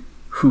dude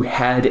who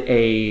had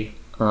he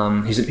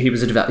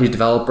was a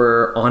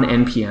developer on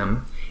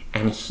NPM,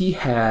 and he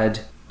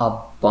had a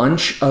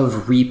bunch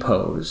of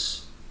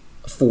repos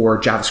for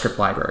JavaScript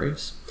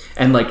libraries.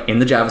 And like in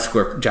the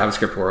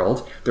JavaScript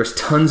world, there's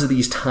tons of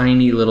these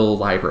tiny little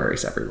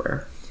libraries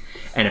everywhere,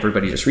 and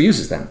everybody just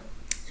reuses them.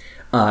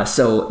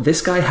 So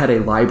this guy had a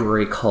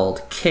library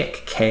called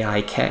Kik,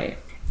 K-I-K,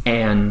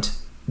 and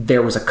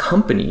there was a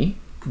company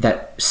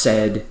that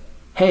said,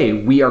 hey,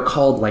 we are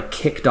called like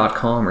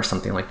Kik.com or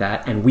something like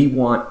that, and we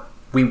want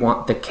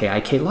the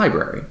KIK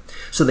library.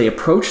 So they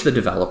approached the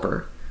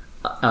developer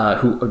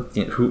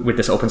who with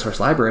this open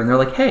source library, and they're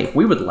like, hey,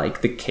 we would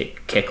like the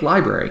Kik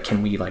library.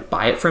 Can we like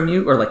buy it from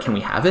you, or like can we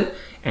have it?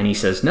 And he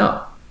says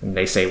no. And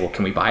they say, well,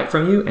 can we buy it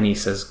from you? And he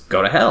says,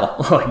 go to hell.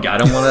 Like I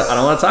don't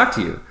want to talk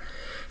to you.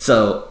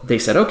 So they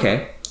said,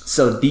 okay.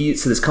 So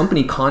this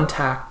company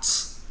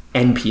contacts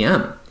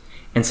NPM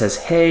and says,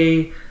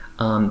 hey,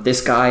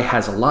 this guy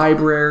has a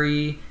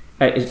library.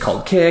 It's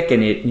called Kik,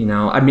 and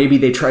maybe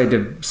they tried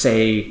to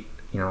say,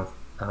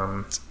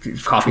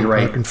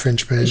 copyright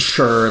infringement.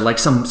 Sure, like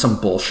some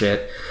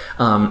bullshit.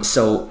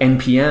 So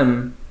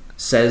NPM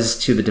says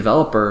to the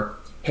developer,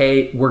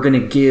 hey, we're going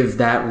to give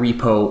that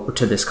repo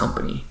to this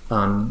company.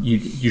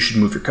 You should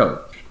move your code.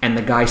 And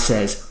the guy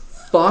says,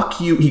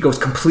 fuck you. He goes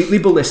completely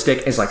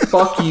ballistic. It's like,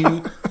 fuck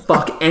you,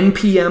 fuck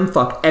NPM,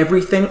 fuck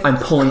everything. I'm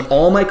pulling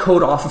all my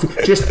code off of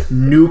it. Just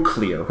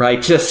nuclear,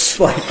 right? Just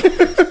like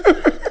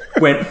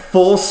went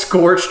full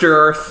scorched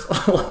earth.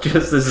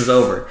 Just this is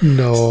over.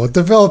 No,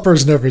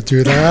 developers never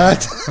do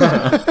that.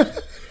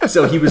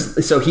 So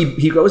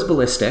he goes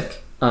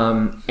ballistic,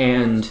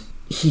 and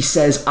he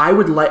says, I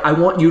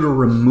want you to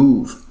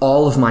remove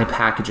all of my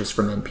packages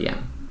from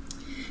NPM.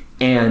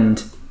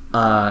 And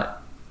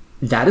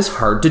that is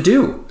hard to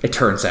do, it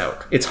turns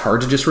out. It's hard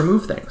to just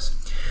remove things.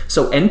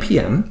 So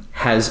NPM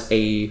has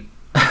a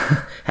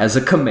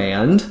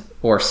command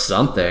or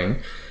something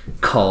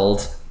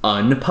called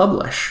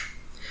unpublish.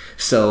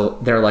 So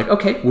they're like,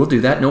 okay, we'll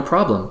do that, no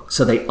problem.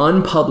 So they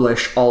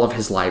unpublish all of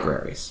his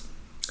libraries.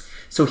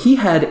 So he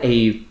had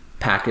a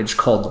package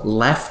called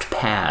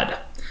LeftPad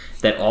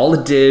that all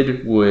it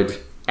did would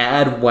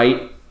add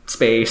white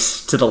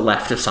space to the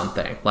left of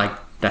something. Like,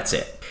 that's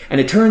it. And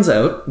it turns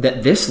out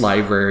that this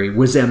library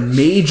was a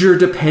major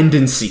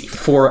dependency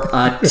for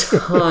a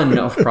ton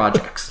of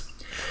projects.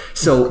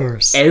 So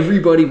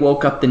everybody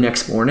woke up the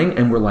next morning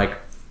and were like,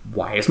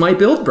 why is my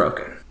build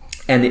broken?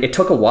 And it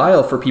took a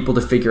while for people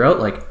to figure out,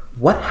 like,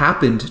 what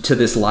happened to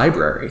this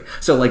library?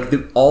 So, like,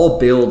 all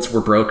builds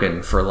were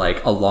broken for,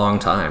 like, a long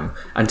time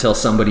until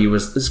somebody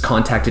was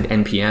contacted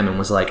NPM and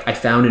was like, I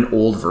found an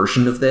old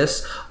version of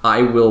this.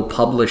 I will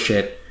publish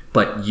it,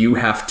 but you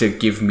have to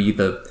give me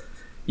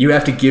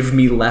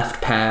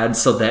LeftPad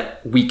so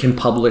that we can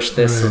publish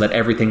this, so that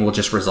everything will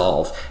just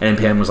resolve. And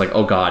NPM was like,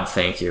 oh God,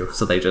 thank you.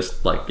 So they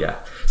just like, yeah.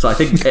 So I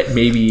think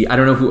maybe, I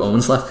don't know who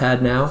owns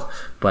LeftPad now,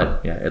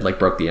 but yeah, it like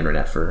broke the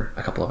internet for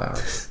a couple of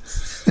hours.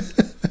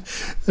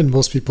 And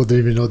most people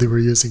didn't even know they were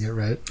using it,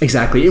 right?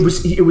 Exactly. It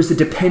was the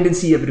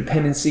dependency of a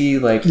dependency,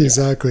 like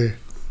exactly. Yeah.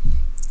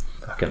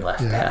 Fucking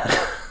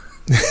LeftPad.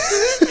 Yeah.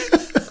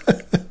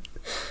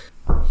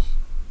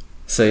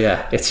 So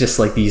yeah, it's just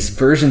like these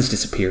versions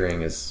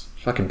disappearing is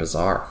fucking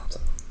bizarre.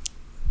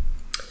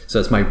 So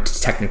it's my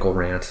technical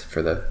rant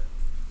for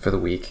the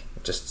week.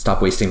 Just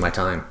stop wasting my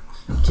time.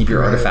 Keep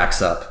your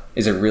artifacts up.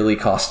 Is it really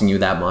costing you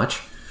that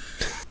much?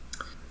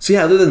 So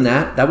yeah, other than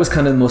that, that was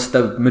kind of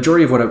the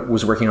majority of what I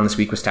was working on this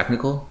week was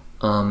technical.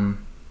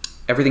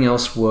 Everything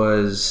else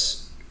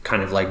was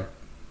kind of like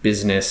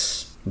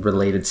business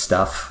related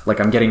stuff. Like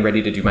I'm getting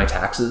ready to do my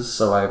taxes,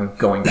 so I'm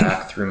going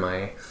back through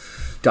my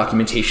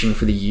documentation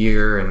for the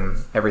year and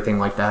everything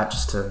like that,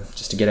 just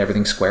to get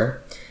everything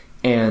square.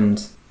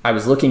 And I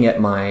was looking at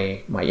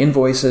my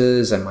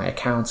invoices and my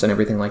accounts and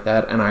everything like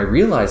that, and I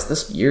realized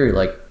this year,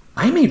 like,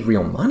 I made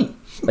real money.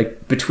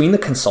 Like, between the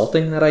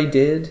consulting that I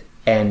did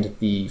and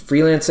the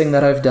freelancing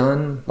that I've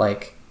done,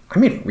 like, I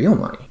made real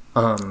money.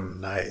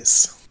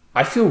 Nice.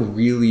 I feel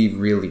really,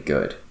 really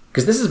good.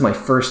 Because this is my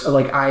first,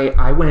 like,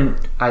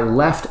 I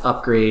left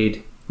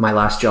Upgrade, my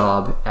last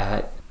job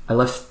I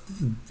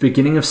left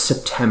beginning of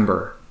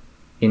September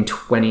in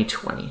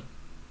 2020.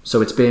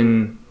 So it's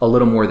been a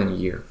little more than a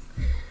year.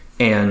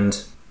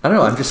 And I don't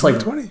know, I'm just like...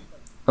 20?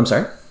 I'm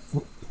sorry?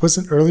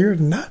 Wasn't earlier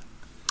than that?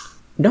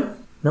 No.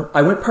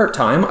 I went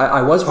part-time.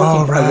 I was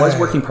working. I was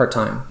working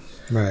part-time.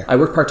 Right. I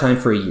worked part-time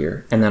for a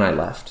year, and then I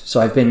left. So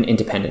I've been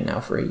independent now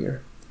for a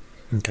year.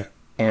 Okay.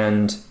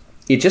 And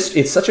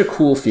it's such a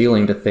cool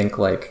feeling to think,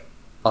 like,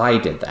 I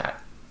did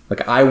that.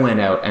 Like, I went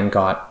out and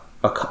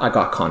I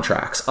got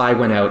contracts. I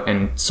went out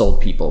and sold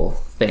people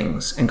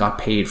things and got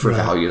paid for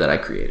value that I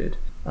created.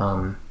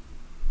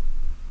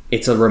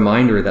 It's a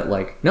reminder that,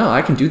 like, no,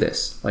 I can do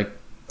this. Like,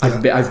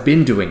 I've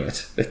been doing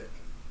it.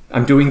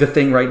 I'm doing the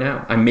thing right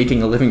now. I'm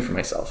making a living for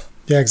myself.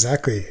 Yeah,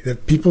 exactly. The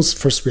people's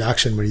first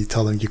reaction when you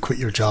tell them you quit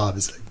your job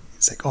is like,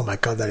 it's like, oh my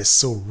God, that is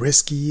so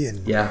risky.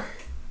 And, Yeah.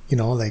 you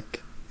know,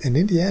 like, and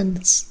in the end,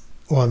 it's,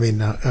 well, I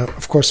mean,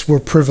 of course, we're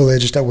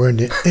privileged that we're in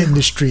the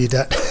industry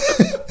that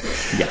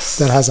Yes.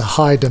 that has a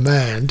high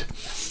demand,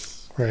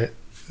 right?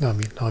 I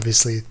mean,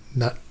 obviously,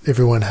 not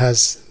everyone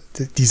has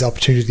these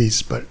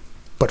opportunities, but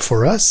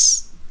for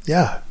us,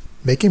 yeah,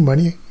 making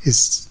money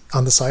is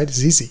on the side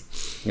is easy.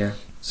 Yeah.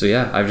 So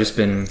yeah, I've just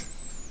been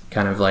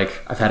kind of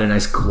like, I've had a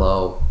nice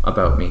glow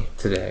about me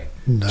today.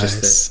 Nice.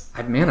 Just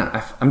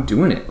that, I'm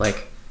doing it.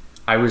 Like,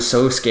 I was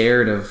so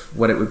scared of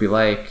what it would be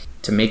like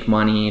to make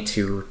money,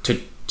 to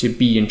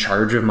be in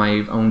charge of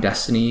my own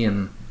destiny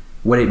and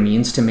what it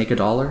means to make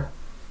 $1.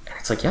 And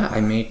it's like, yeah,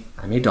 I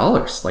made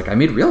dollars. Like, I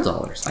made real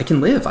dollars. I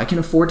can live. I can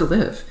afford to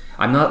live.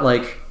 I'm not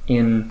like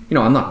I'm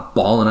not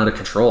balling out of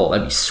control.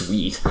 That'd be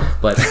sweet.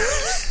 But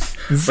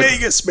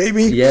Vegas,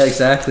 baby. yeah,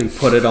 exactly.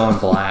 Put it on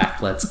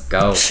black. Let's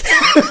go.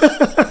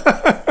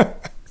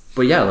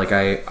 But yeah, like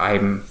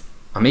I'm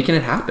making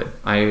it happen.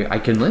 I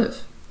can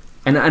live.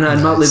 And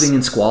I'm not living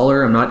in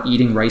squalor. I'm not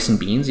eating rice and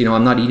beans.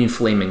 I'm not eating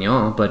filet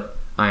mignon, but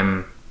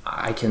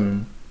I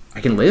can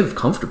live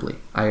comfortably.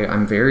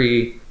 I'm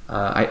very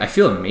I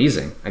feel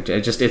amazing.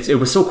 It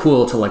was so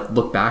cool to like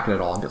look back at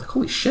it all and be like,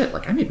 holy shit,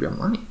 like I made real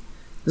money.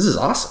 This is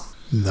awesome.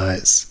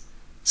 Nice.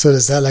 So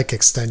does that like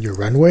extend your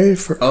runway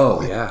for?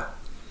 Oh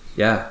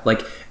yeah.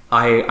 Like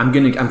I'm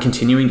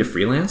continuing to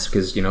freelance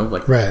because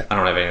Right. I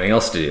don't have anything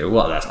else to do.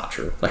 Well, that's not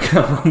true. Like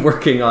I'm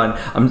working on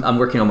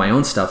my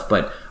own stuff,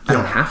 but I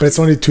don't have to. But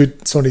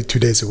it's only 2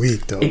 days a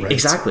week though, right?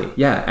 Exactly.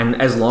 Yeah.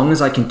 And as long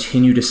as I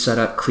continue to set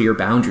up clear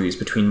boundaries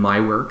between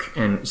my work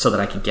and so that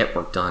I can get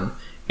work done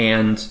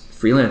and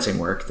freelancing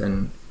work,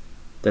 then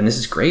this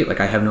is great. Like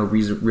I have no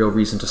real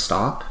reason to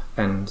stop.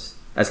 And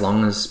as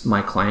long as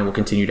my client will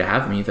continue to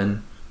have me,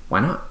 then why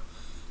not?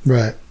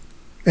 Right.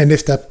 And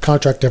if that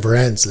contract ever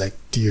ends, like,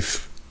 do you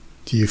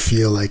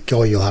feel like,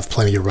 oh, you'll have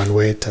plenty of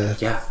runway to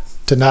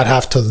not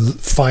have to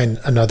find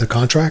another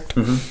contract?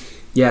 Mm-hmm.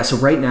 Yeah. So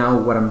right now,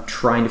 what I'm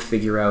trying to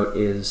figure out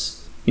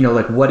is,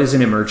 like, what is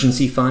an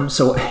emergency fund?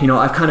 So,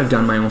 I've kind of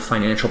done my own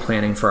financial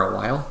planning for a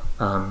while.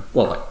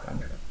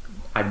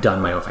 I've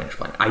done my own financial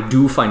planning. I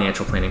do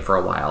financial planning for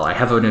a while. I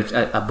have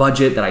a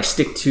budget that I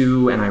stick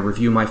to, and I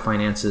review my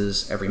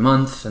finances every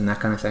month and that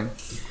kind of thing.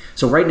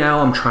 So right now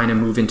I'm trying to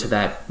move into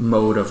that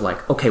mode of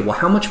like, okay, well,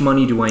 how much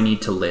money do I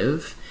need to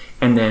live?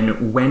 And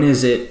then when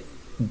is it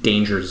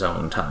danger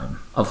zone time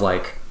of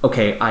like,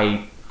 okay,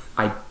 I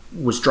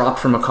was dropped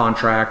from a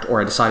contract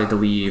or I decided to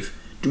leave.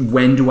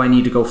 When do I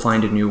need to go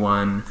find a new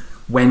one?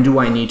 When do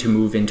I need to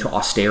move into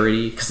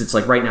austerity? Because it's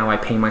like right now I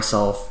pay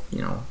myself,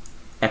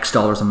 X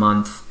dollars a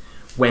month.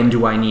 When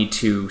do I need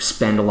to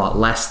spend a lot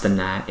less than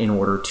that in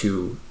order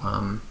to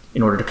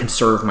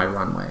conserve my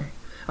runway?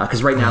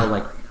 Because right now,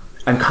 like,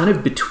 I'm kind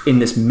of in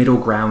this middle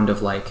ground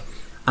of like,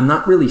 I'm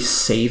not really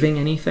saving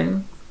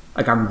anything.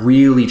 Like I'm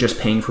really just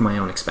paying for my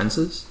own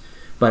expenses.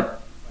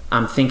 But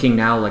I'm thinking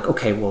now like,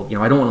 okay, well,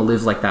 I don't want to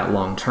live like that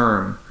long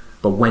term.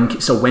 But when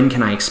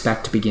can I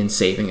expect to begin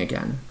saving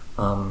again?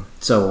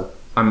 So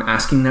I'm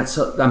asking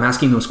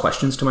those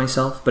questions to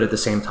myself, but at the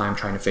same time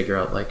trying to figure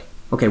out like,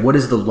 okay, what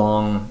does the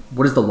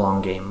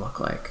long game look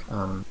like?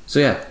 So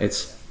yeah,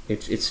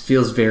 it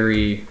feels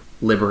very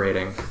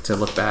liberating to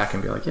look back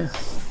and be like, yeah,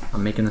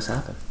 I'm making this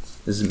happen.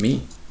 This is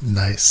me.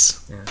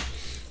 Nice.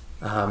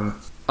 Yeah.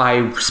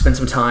 I spent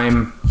some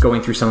time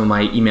going through some of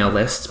my email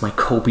lists, my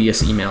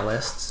copious email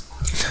lists,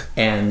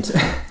 and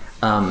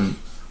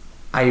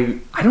I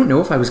don't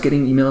know if I was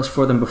getting emails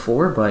for them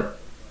before, but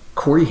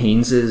Corey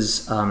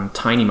Haynes's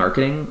tiny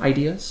marketing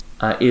ideas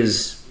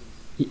is.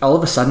 All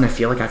of a sudden, I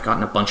feel like I've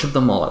gotten a bunch of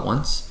them all at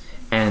once,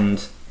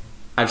 and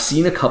I've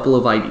seen a couple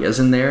of ideas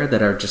in there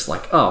that are just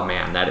like, oh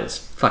man, that is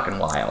fucking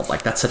wild.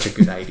 Like, that's such a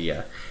good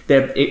idea.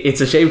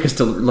 It's a shame because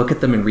to look at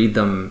them and read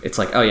them, it's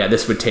like, oh yeah,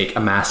 this would take a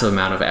massive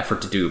amount of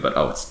effort to do, but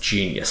oh, it's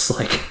genius.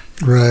 Like,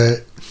 right.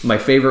 My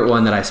favorite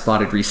one that I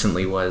spotted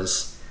recently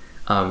was,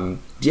 do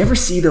you ever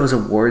see those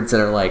awards that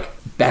are like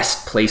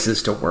best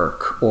places to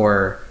work,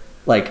 or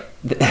like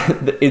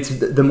it's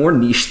the more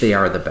niche they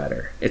are, the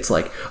better. It's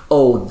like,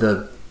 oh,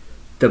 the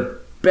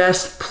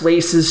best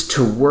places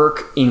to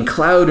work in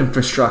cloud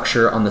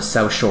infrastructure on the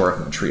South Shore of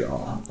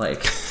Montreal.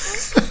 Like,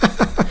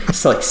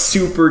 it's like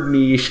super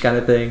niche kind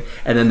of thing.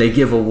 And then they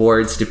give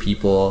awards to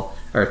people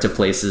or to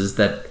places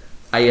that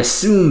I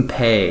assume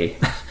pay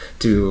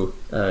to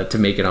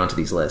make it onto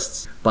these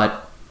lists.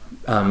 But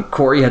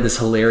Corey had this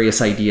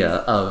hilarious idea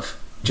of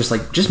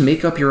just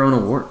make up your own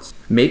awards.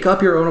 Make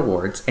up your own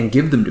awards and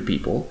give them to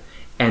people.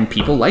 And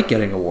people like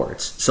getting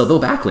awards, so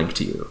they'll backlink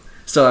to you.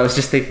 So I was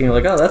just thinking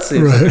like, oh, that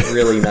seems like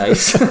really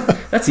nice.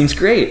 That seems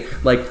great.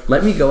 Like,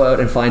 let me go out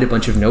and find a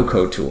bunch of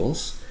no-code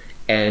tools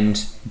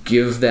and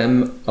give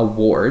them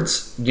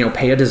awards,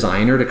 pay a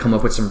designer to come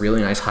up with some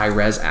really nice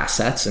high-res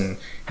assets and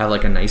have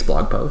like a nice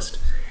blog post,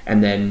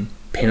 and then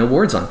pin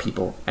awards on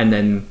people and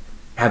then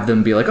have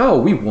them be like, oh,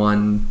 we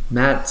won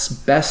Matt's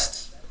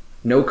best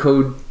No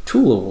Code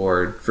Tool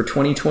Award for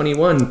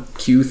 2021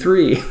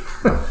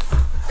 Q3.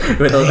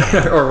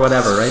 Or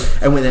whatever, right?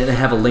 And then they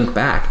have a link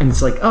back, and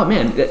it's like, oh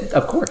man,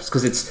 of course,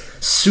 because it's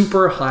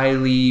super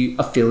highly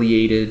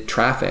affiliated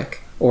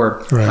traffic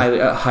or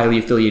highly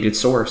affiliated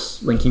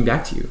source linking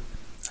back to you.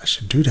 I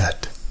should do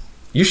that.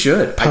 You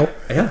should.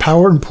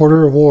 Power and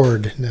Porter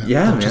Award. No,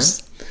 yeah,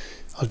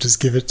 I'll just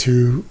give it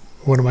to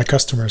one of my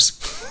customers.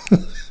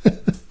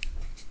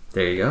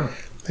 There you go.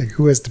 Like,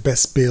 who has the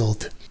best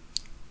build?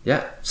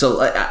 Yeah.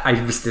 So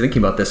I was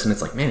thinking about this, and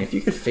it's like, man, if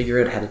you could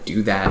figure out how to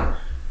do that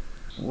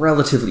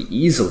relatively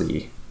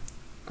easily,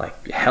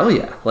 like, hell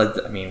yeah.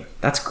 I mean,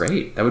 that's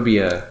great. That would be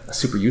a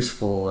super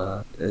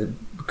useful,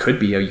 could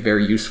be a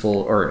very useful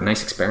or a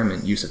nice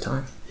experiment use of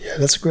time. Yeah,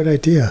 that's a great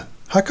idea.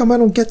 How come I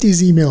don't get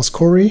these emails,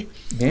 Corey?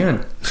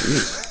 Man,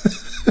 jeez.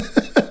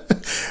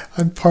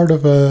 I'm part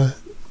of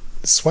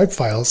Swipe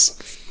Files.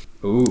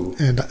 Ooh.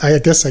 And I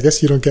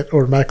guess you don't get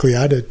automatically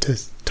added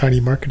to Tiny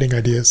Marketing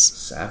Ideas.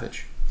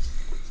 Savage.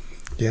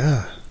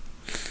 Yeah.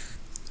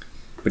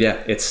 But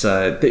yeah, it's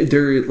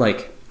they're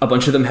like, a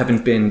bunch of them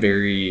haven't been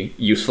very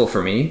useful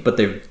for me, but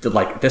they've,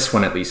 like, this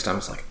one at least, I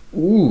was like,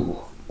 ooh,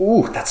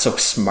 that's so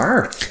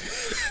smart.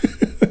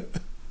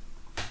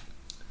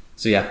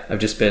 So yeah, I've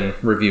just been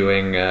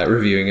reviewing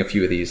a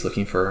few of these,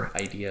 looking for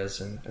ideas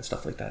and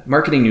stuff like that.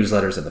 Marketing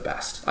newsletters are the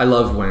best. I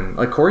love when,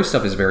 like, Corey's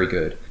stuff is very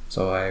good,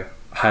 so I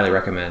highly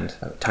recommend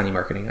Tiny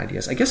Marketing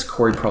Ideas. I guess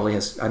Corey probably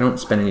has, I don't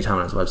spend any time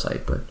on his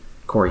website, but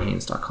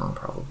CoreyHaines.com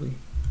probably.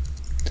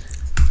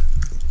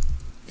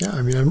 Yeah,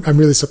 I mean, I'm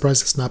really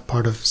surprised it's not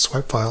part of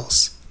Swipe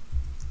Files.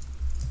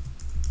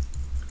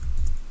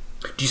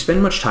 Do you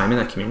spend much time in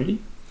that community?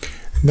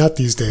 Not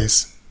these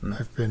days.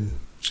 I've been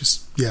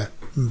just,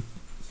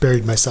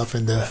 buried myself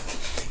in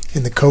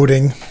the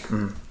coding.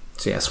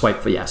 So yeah,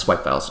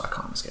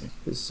 swipefiles.com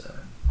is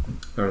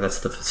or that's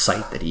the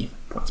site that he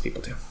points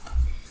people to.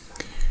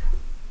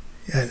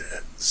 Yeah,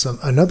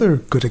 another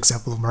good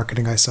example of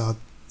marketing I saw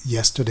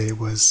yesterday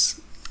was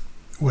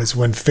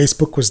when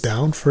Facebook was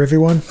down for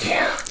everyone.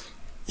 Yeah.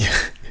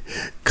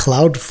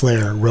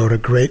 Cloudflare wrote a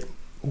great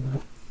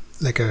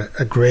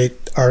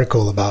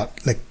article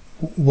about, like,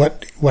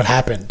 what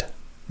happened,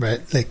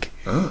 right? Like,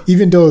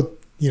 even though,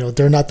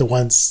 they're not the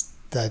ones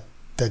that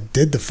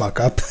did the fuck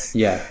up.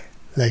 Yeah.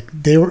 Like,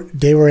 they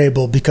were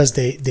able, because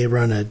they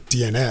run a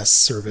DNS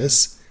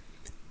service,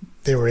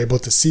 they were able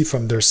to see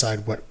from their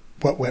side what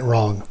went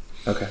wrong.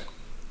 Okay.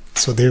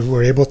 So they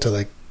were able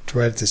to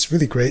write this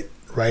really great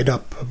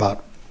write-up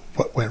about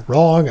what went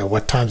wrong and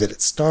what time did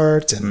it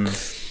start and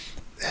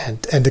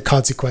the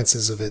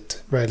consequences of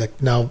it, right?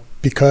 Like, now,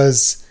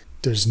 because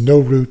there's no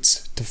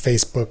routes to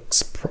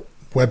Facebook's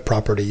web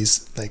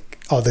properties, like,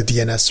 all the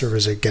DNS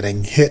servers are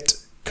getting hit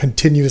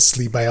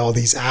continuously by all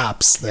these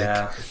apps. Like,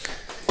 yeah.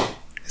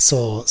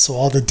 So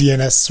all the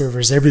DNS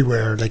servers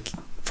everywhere, like,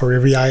 for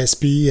every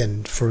ISP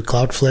and for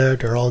Cloudflare,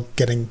 they're all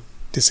getting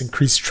this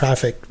increased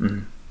traffic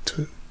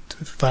to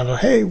find out,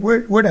 hey, where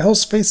the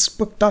hell's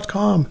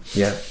Facebook.com?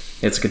 Yeah.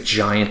 It's like a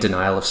giant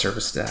denial of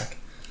service stack.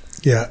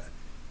 Yeah.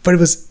 But it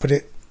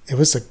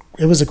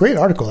was a great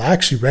article. I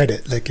actually read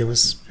it. Like, it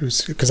was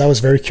because I was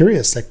very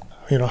curious. Like,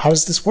 how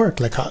does this work?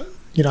 Like, how,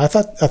 I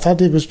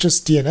thought it was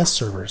just DNS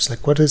servers.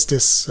 Like, what is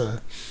this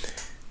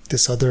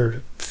this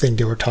other thing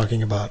they were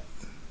talking about?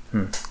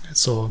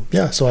 So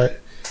yeah, so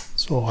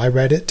I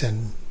read it,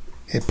 and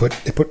it put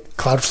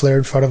Cloudflare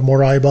in front of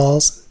more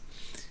eyeballs.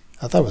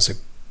 I thought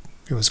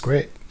it was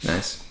great.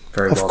 Nice.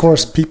 Very of well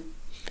course, done.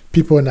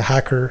 People in the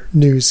hacker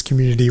news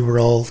community were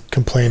all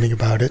complaining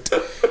about it.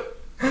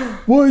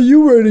 Why are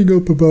you writing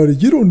up about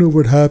it? You don't know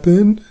what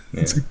happened.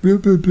 Yeah. It's like, blah,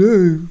 blah,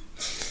 blah.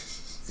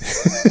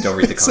 Don't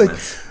read the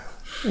comments.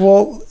 Like,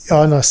 well,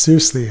 oh no,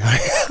 seriously.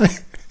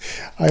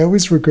 I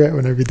always regret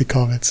when I read the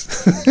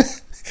comments.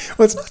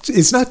 Well,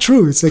 it's not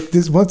true. It's like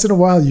this, once in a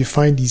while you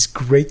find these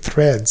great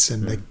threads,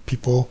 and like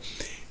people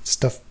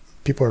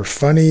are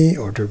funny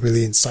or they're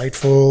really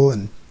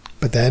insightful,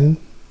 but then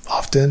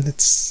often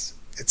it's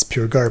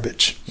pure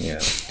garbage.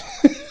 Yeah.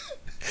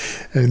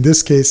 And in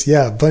this case,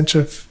 a bunch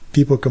of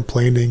people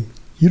complaining,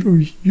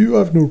 you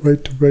have no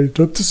right to write it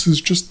up. This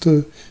is just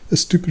a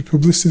stupid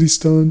publicity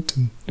stunt.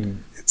 And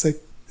it's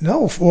like,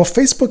 no, well,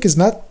 Facebook is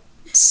not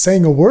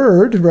saying a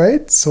word,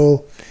 right?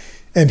 So,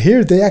 and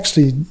here they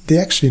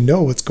actually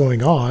know what's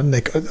going on.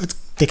 Like,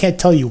 they can't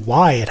tell you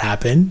why it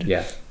happened.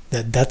 Yeah.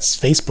 That's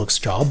Facebook's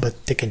job,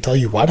 but they can tell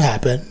you what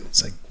happened.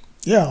 It's like,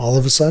 yeah, all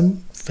of a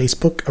sudden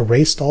Facebook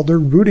erased all their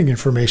routing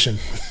information.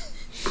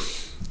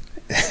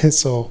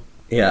 So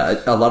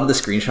yeah, a lot of the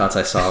screenshots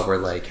I saw were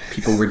like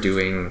people were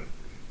doing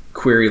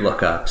query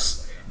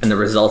lookups, and the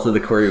result of the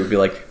query would be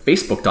like,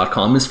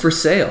 Facebook.com is for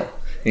sale.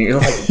 And you're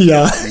like,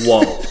 yeah,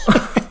 whoa.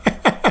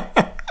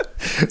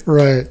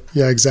 Right.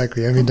 Yeah,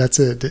 exactly. I mean, that's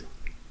it.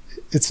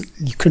 It's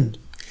you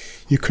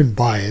couldn't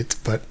buy it,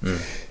 but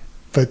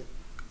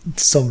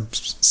some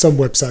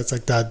websites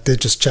like that, they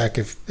just check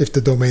if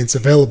the domain's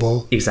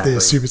available. Exactly. They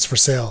assume it's for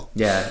sale.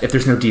 Yeah. If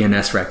there's no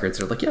DNS records,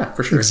 they're like, yeah,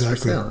 for sure, exactly.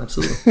 It's for sale.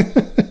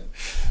 Absolutely.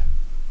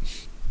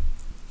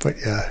 But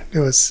yeah, it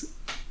was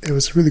a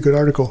really good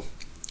article.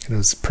 And it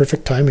was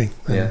perfect timing.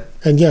 Yeah.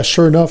 And yeah,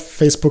 sure enough,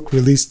 Facebook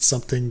released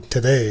something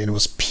today and it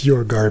was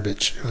pure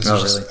garbage. It was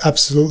just really?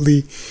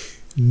 absolutely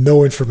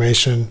no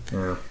information.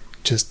 Yeah.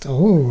 Just,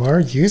 our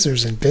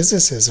users and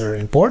businesses are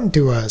important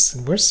to us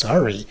and we're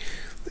sorry.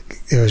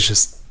 It was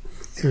just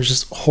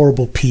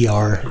horrible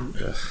PR.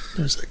 It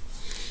was like,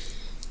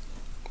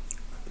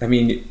 I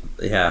mean,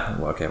 yeah,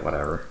 okay,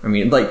 whatever. I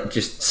mean, like,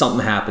 just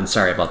something happened.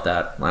 Sorry about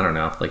that. I don't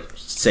know. Like,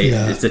 say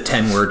it's a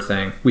 10-word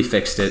thing. We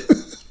fixed it.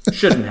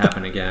 Shouldn't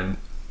happen again.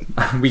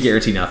 We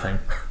guarantee nothing.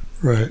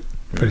 right.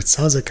 But it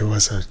sounds like it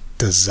was a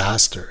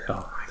disaster.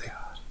 Oh my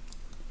god.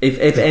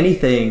 If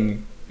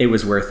anything, it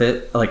was worth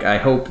it. Like, I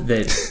hope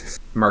that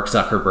Mark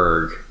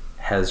Zuckerberg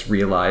has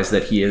realized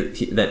that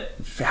that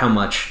how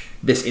much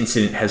this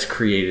incident has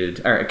contributed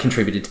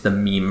to the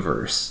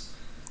meme-verse.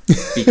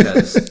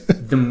 Because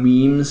the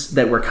memes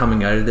that were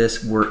coming out of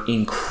this were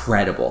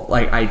incredible.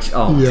 Like,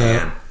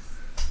 man.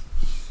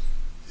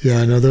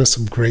 Yeah, I know there was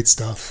some great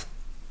stuff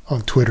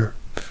on Twitter.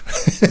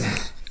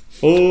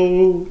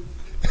 Oh,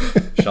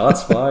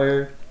 shots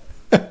fired.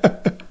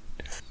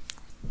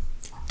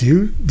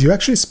 Do you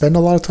actually spend a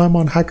lot of time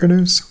on Hacker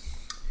News?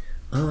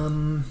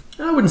 I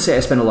wouldn't say I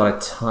spend a lot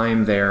of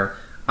time there.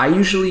 I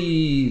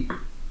usually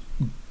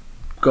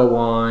go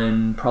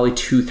on probably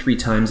 2-3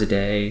 times a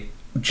day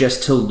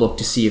just to look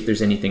to see if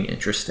there's anything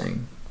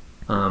interesting.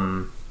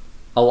 A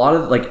lot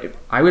of, like,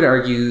 I would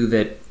argue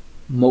that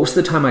most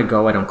of the time I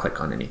go, I don't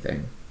click on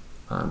anything.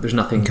 There's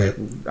nothing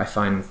that I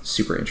find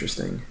super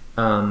interesting.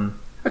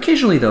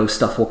 Occasionally, though,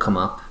 stuff will come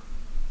up.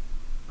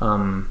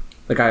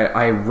 Like,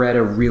 I read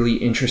a really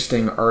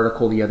interesting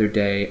article the other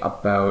day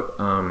about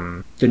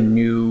the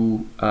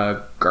new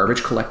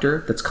garbage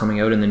collector that's coming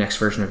out in the next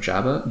version of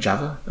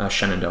Java,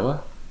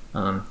 Shenandoah.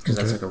 Because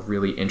that's like a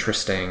really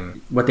interesting,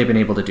 what they've been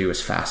able to do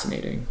is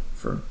fascinating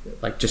for,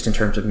 like, just in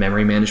terms of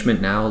memory management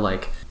now,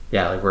 like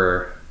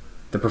where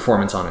the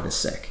performance on it is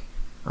sick.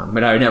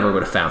 But I never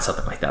would have found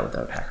something like that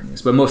without Hacker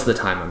News. But most of the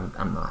time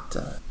I'm not,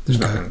 there's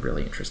nothing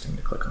really interesting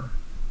to click on.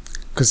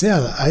 Because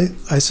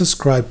I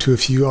subscribe to a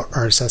few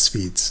RSS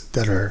feeds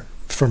that are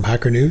from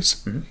Hacker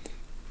News. Mm-hmm.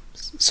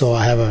 So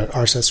I have an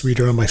RSS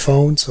reader on my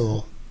phone,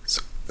 so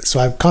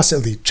I'm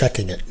constantly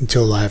checking it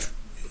until I've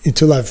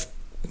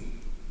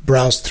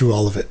browsed through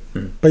all of it.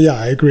 But yeah,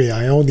 I agree.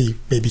 I only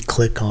maybe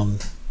click on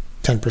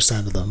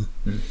 10% of them.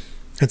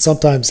 And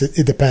sometimes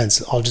it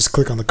depends. I'll just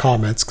click on the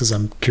comments because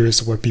I'm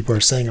curious of what people are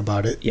saying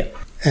about it. Yeah.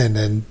 And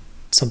then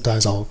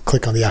sometimes I'll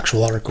click on the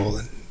actual article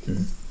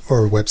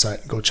or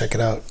website and go check it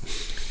out.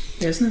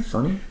 Yeah, isn't that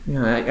funny?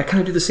 Yeah, I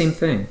kind of do the same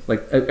thing.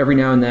 Like, every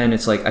now and then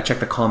it's like I check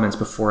the comments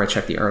before I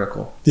check the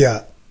article.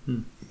 Yeah.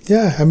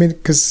 Yeah, I mean,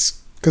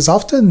 because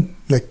often,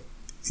 like,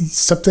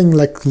 something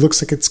like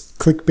looks like it's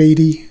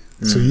clickbaity.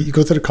 So you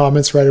go to the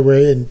comments right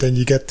away and then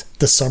you get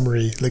the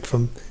summary, like,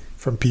 from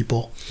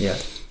people. Yeah.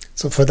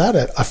 So for that,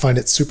 I find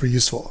it super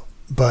useful.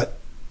 But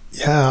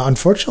yeah,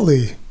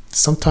 unfortunately,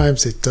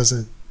 sometimes it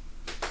doesn't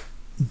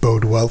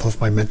bode well with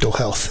my mental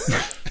health.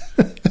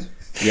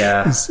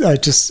 Yeah. I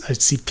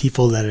see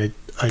people that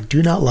I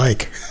do not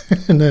like.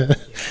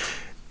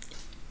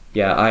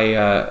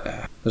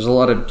 Yeah, there's a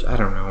lot of, I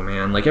don't know,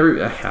 man. Like,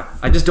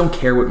 I just don't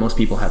care what most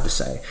people have to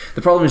say.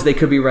 The problem is they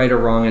could be right or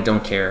wrong. I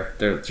don't care.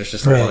 There's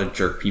just a lot of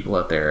jerk people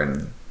out there,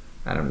 and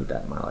I don't need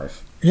that in my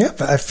life. Yeah,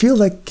 but I feel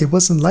like it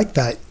wasn't like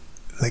that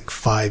like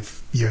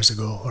 5 years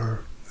ago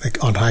or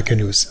like on Hacker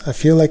News. I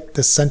feel like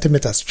the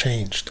sentiment has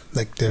changed.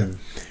 Like the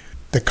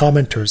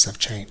commenters have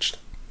changed.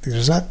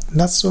 There's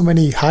not so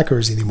many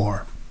hackers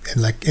anymore.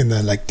 In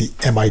the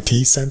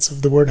MIT sense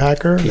of the word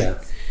hacker. Yeah.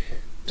 Like,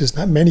 there's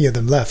not many of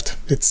them left.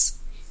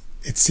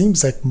 It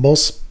seems like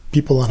most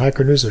people on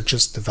Hacker News are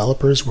just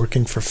developers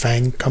working for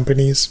FANG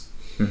companies.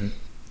 Mm-hmm.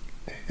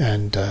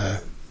 And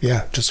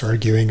just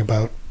arguing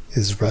about,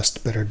 is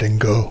Rust better than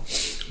Go?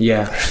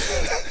 Yeah.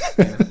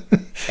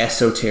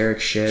 Esoteric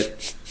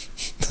shit.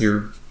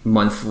 Your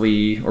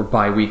monthly or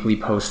bi-weekly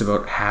post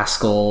about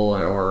Haskell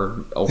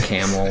or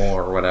OCaml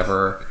or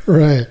whatever.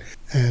 Right.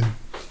 And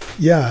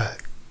yeah,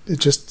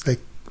 it's just like,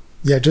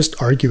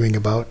 just arguing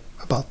about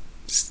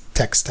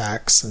tech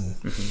stacks and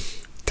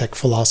tech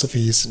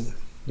philosophies and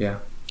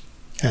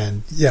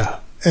and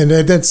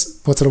that's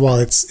once in a while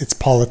it's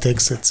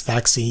politics, it's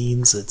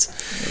vaccines,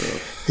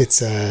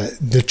 it's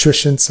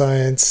nutrition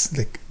science.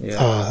 Like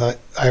I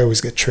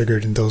always get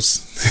triggered in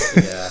those.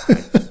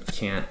 I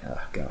can't. Oh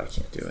God, I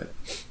can't do it.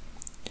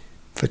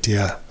 But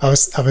yeah, I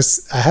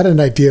had an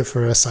idea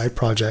for a side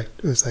project.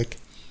 It was like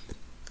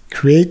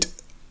create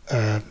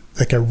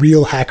like a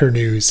real Hacker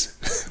News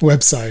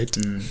website.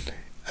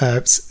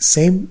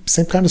 Same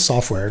kind of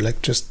software,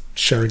 like just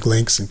sharing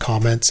links and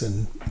comments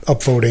and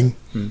upvoting.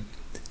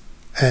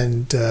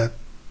 And to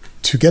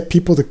get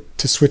people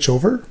to switch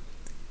over,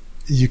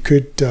 you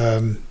could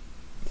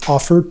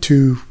offer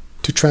to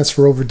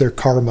transfer over their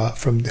karma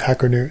from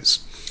Hacker News.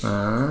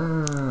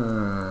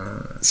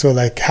 So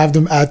like have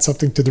them add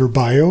something to their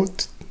bio,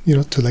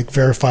 to like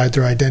verify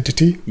their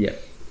identity. Yeah.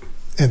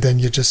 And then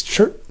you just,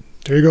 sure,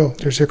 there you go.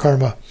 There's your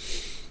karma.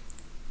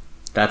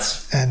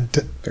 That's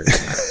very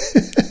smart.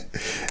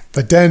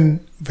 But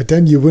then but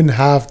then you wouldn't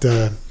have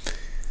the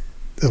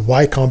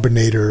Y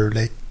Combinator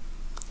like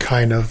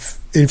kind of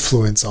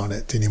influence on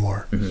it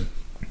anymore. Mm-hmm.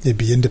 It'd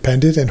be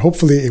independent, and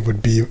hopefully it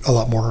would be a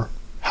lot more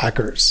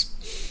hackers.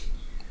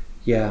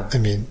 Yeah. I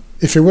mean,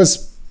 if it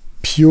was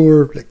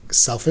pure like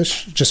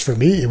selfish, just for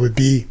me, it would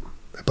be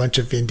a bunch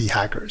of indie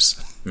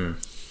hackers. Mm.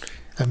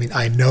 I mean,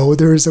 I know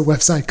there is a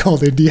website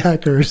called Indie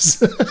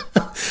Hackers,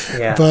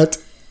 Yeah. but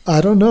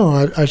I don't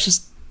know.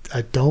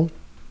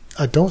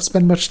 I don't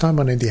spend much time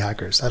on Indie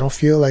Hackers. I don't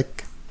feel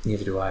like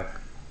Neither do I.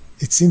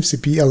 it seems to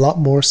be a lot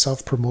more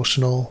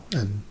self-promotional,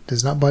 and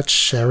there's not much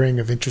sharing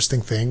of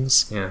interesting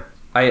things. Yeah.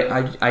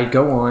 I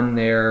go on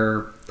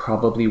there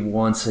probably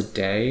once a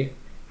day,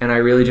 and I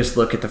really just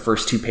look at the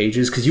first 2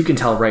 pages, because you can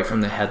tell right from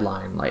the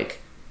headline,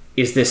 like,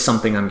 is this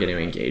something I'm going to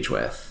engage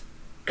with?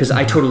 Because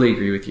I totally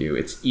agree with you.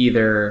 It's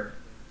either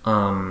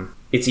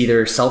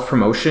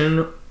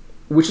self-promotion,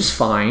 which is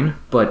fine,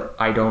 but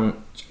I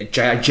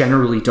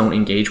generally don't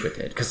engage with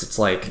it, because it's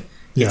like,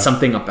 it's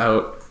something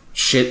about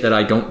shit that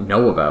I don't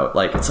know about.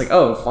 Like, it's like,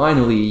 oh,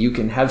 finally you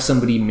can have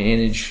somebody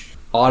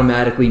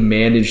automatically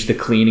manage the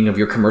cleaning of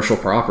your commercial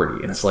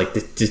property, and it's like,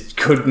 this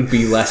couldn't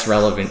be less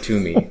relevant to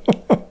me.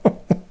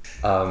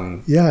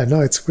 Yeah,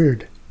 no, it's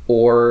weird.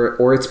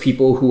 Or it's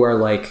people who are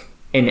like,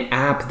 an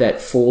app that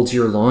folds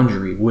your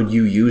laundry, would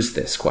you use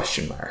this ?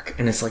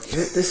 And it's like,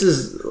 this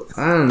is,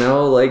 I don't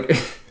know, like,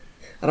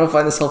 I don't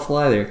find this helpful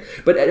either.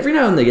 But every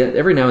now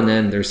and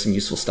then there's some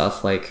useful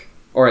stuff, like,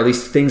 or at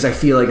least things I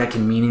feel like I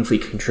can meaningfully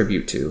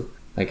contribute to.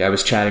 Like, I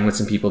was chatting with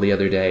some people the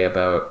other day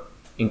about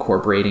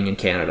incorporating in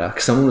Canada,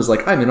 because someone was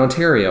like, I'm in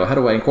Ontario, how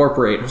do I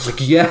incorporate? And I was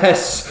like,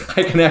 yes,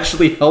 I can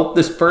actually help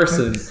this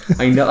person.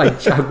 I know,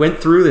 I went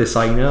through this,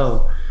 I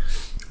know.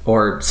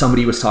 Or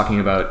somebody was talking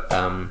about,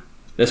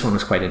 this one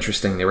was quite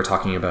interesting. They were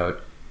talking about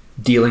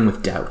dealing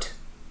with doubt.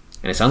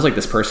 And it sounds like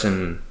this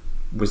person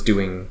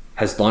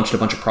has launched a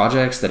bunch of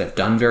projects that have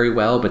done very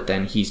well, but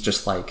then he's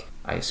just like,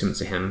 I assume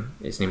it's a him,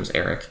 his name was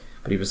Eric,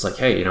 but he was like,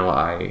 hey,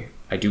 I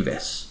do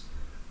this.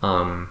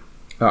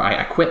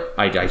 I quit,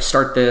 I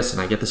start this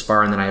and I get this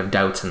far, and then I have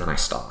doubts and then I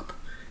stop.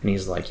 And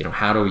he's like,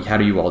 how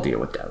do you all deal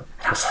with doubt?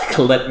 And I was like,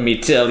 let me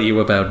tell you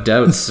about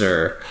doubt,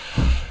 sir.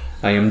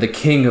 I am the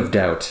king of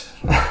doubt.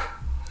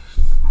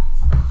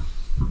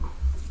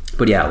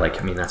 But yeah, like,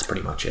 I mean, that's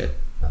pretty much it.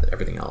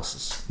 Everything else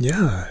is...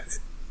 Yeah.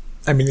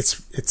 I mean,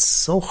 it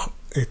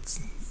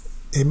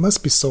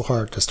must be so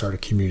hard to start a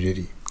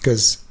community,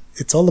 because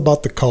it's all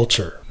about the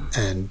culture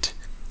and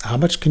how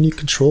much can you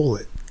control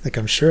it. Like,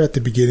 I'm sure at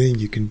the beginning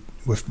you can,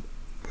 with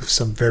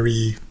some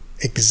very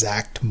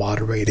exact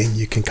moderating,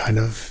 you can kind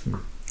of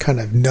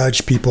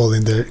nudge people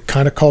in the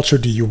kind of culture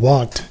do you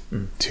want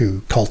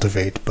to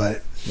cultivate.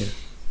 But yeah.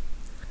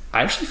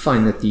 I actually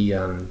find that the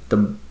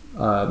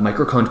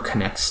Microcon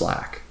Connect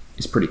Slack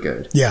is pretty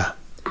good. Yeah.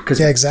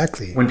 Because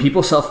exactly. When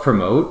people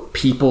self-promote,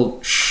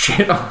 people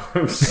shit on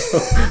them.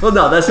 Well,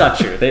 no, that's not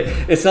true.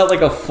 It's not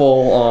like a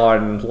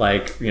full-on,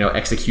 like,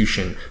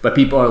 execution. But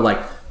people are like,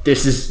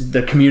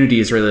 the community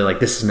is really like,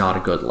 this is not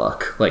a good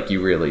look. Like,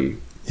 you really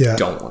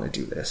don't want to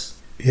do this.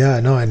 Yeah,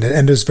 no, and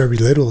there's very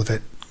little of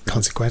it,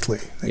 consequently.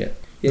 Like, yeah.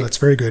 No, it's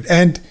very good.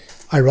 And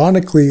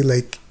ironically,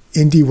 like,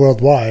 Indie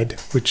Worldwide,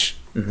 which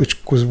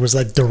was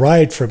like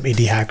derived from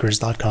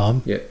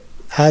indiehackers.com,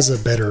 has a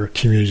better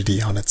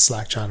community on its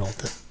Slack channel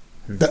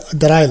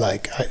that I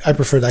like. I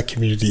prefer that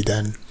community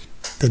than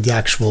the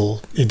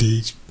actual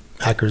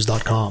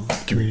indiehackers.com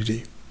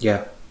community.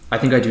 Yeah, I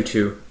think I do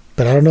too.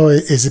 But I don't know,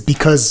 is it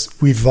because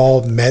we've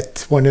all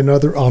met one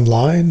another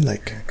online?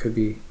 Like, it could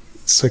be.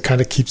 So it kind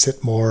of keeps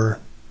it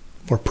more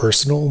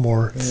personal,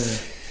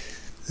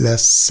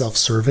 less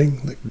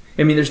self-serving. Like,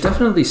 I mean, there's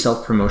definitely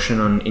self-promotion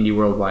on Indie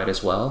Worldwide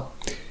as well.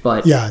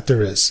 But yeah,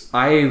 there is.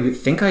 I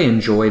think I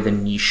enjoy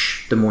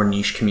the more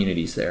niche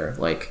communities there.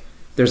 Like,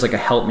 there's like a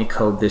Help Me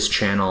Code This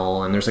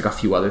channel, and there's like a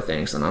few other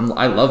things, and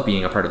I love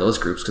being a part of those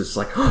groups, because it's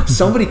like, oh,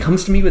 somebody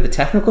comes to me with a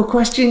technical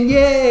question,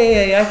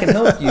 yay, I can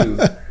help you.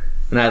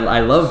 And I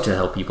love to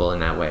help people in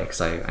that way,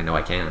 because I know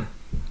I can.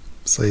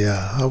 So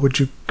yeah, how would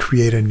you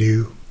create a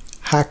new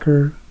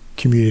hacker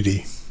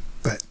community?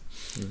 But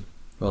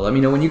well, let me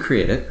know when you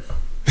create it,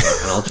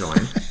 and I'll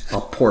join.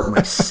 I'll port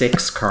my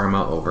 6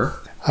 Karma over.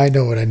 I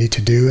know what I need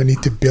to do. I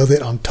need to build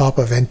it on top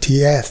of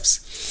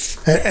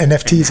NFTs. I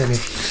mean,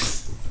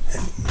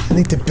 I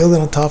need to build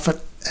it on top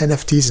of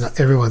NFTs, and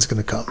everyone's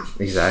going to come.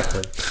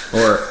 Exactly.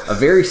 Or a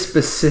very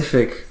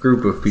specific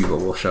group of people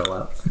will show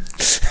up.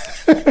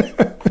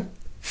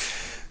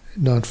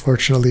 No,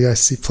 unfortunately, I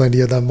see plenty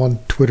of them on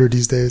Twitter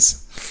these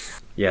days.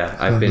 Yeah,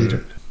 I've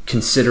been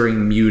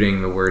considering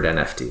muting the word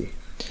NFT.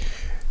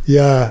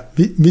 Yeah,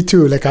 me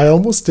too. Like, I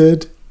almost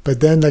did, but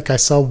then like I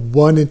saw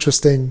one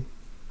interesting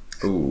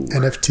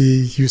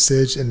NFT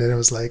usage, and then it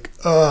was like,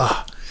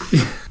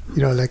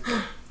 like,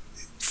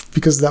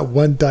 because of that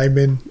one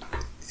diamond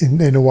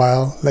in a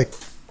while, like,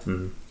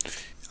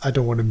 I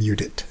don't want to mute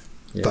it.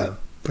 Yeah.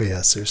 But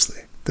yeah,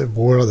 seriously, the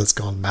world has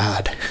gone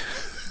mad.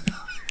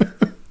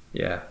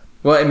 Yeah.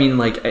 Well, I mean,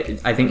 like,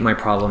 I think my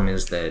problem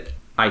is that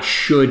I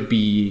should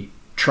be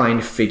trying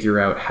to figure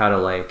out how to,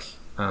 like,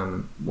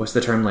 what's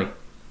the term, like,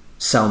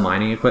 sell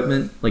mining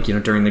equipment, like, you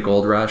know, during the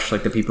gold rush,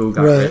 like the people who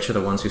got Right. rich are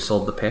the ones who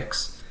sold the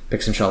picks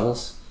and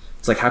shovels.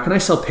 It's like, how can I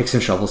sell picks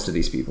and shovels to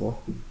these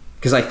people?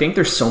 Because I think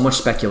there's so much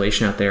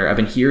speculation out there. I've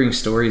been hearing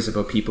stories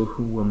about people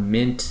who will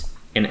mint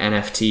an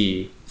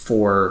NFT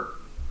for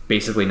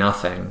basically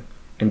nothing,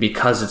 and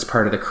because it's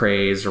part of the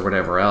craze or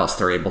whatever else,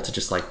 they're able to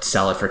just like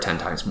sell it for 10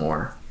 times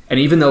more. And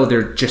even though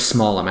they're just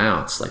small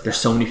amounts, like there's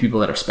so many people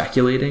that are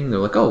speculating. They're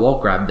like, oh, well,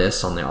 I'll grab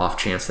this on the off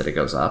chance that it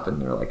goes up,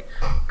 and they're like,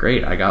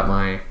 great, I got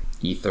my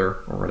ether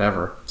or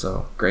whatever,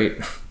 so great.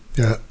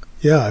 Yeah.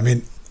 I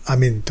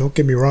mean, don't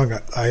get me wrong.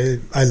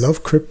 I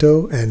love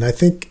crypto, and I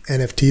think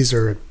NFTs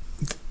are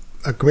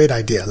a great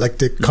idea. Like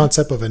the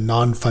concept of a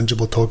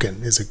non-fungible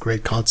token is a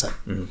great concept.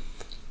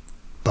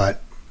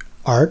 But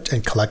art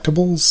and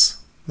collectibles,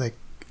 like,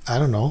 I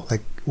don't know.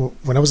 Like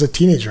when I was a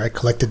teenager, I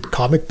collected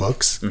comic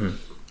books,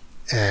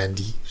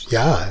 and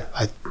yeah,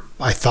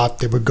 I thought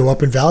they would go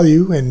up in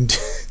value, and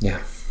Yeah.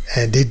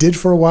 and they did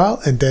for a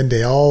while, and then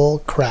they all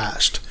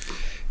crashed,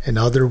 and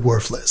now they're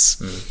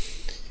worthless.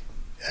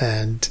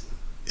 And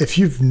if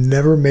you've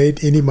never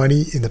made any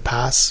money in the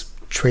past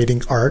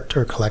trading art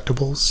or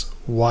collectibles,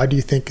 why do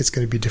you think it's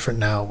going to be different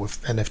now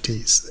with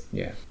NFTs?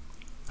 Yeah.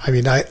 I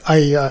mean, I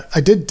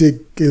did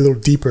dig a little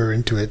deeper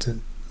into it,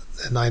 and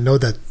I know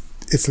that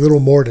it's a little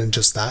more than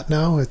just that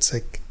now. It's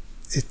like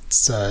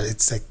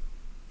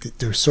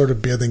they're sort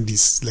of building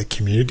these like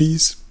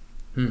communities,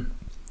 and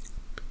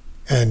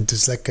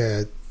there's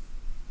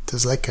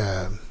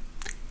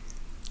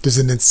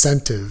an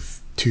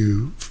incentive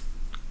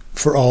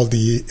for all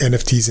the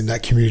NFTs in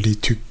that community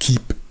to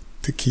keep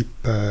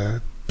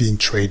being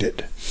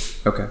traded.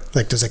 Okay.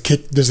 Like there's a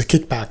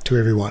kickback to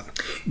everyone.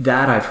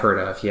 That I've heard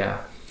of, yeah.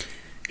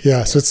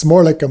 Yeah, so it's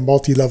more like a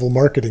multi-level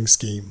marketing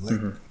scheme.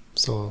 Like,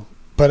 so,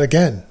 but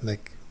again,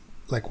 like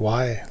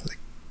why? Like,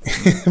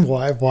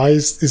 why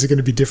is it going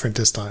to be different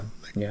this time?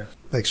 Yeah.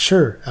 Like,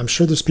 sure, I'm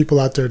sure there's people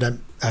out there that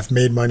have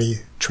made money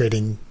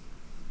trading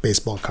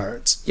baseball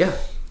cards, Yeah.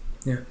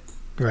 Yeah.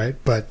 right?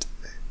 But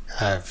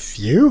have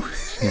you?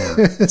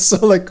 Yeah. So,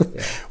 like,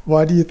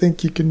 why do you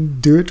think you can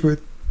do it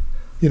with,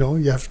 you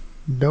have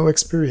no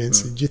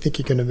experience? Do you think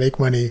you're going to make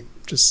money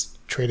just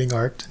trading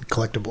art and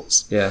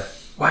collectibles? Yeah.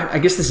 Well, I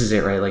guess this is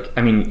it, right? Like,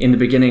 I mean, in the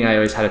beginning, I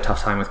always had a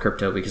tough time with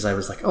crypto because I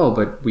was like, oh,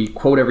 but we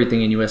quote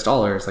everything in US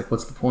dollars. Like,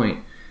 what's the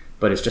point?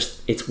 But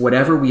it's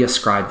whatever we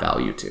ascribe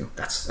value to.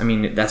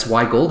 That's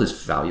why gold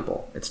is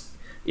valuable.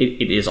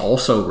 It is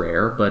also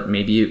rare, but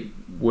maybe it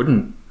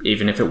wouldn't,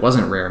 even if it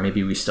wasn't rare,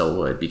 maybe we still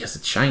would because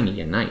it's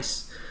shiny and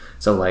nice.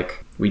 So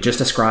like, we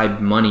just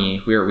ascribe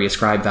money, we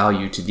ascribe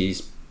value to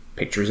these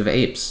pictures of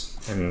apes.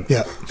 And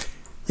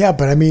yeah,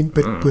 but I mean,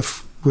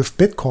 with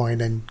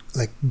Bitcoin and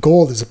like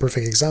gold is a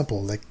perfect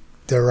example. Like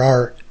there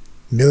are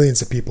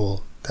millions of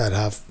people that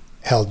have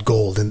held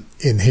gold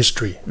in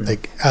history,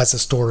 like as a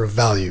store of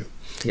value.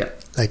 Yeah.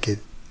 Like it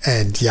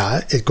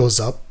goes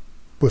up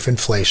with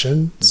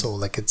inflation. So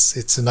like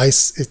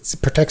it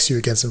protects you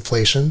against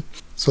inflation.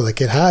 So like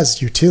it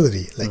has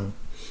utility. Like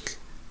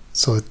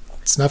so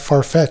it's not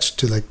far fetched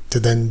to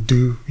then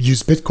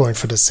use Bitcoin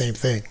for the same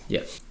thing.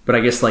 Yeah. But I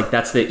guess like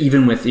that's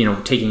even with,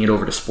 taking it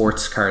over to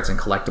sports cards and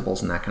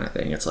collectibles and that kind of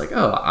thing. It's like,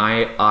 oh,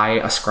 I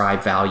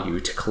ascribe value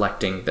to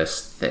collecting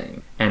this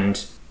thing.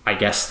 And I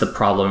guess the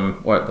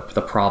problem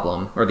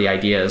or the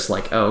idea is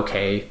like, oh,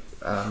 okay,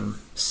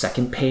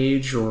 second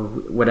page or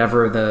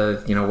whatever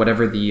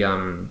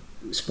the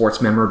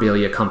sports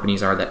memorabilia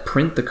companies are that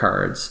print the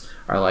cards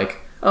are like,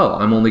 oh,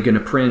 I'm only going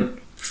to print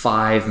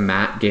 5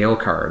 Matt Gale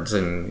cards,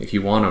 and if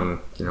you want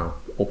them,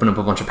 open up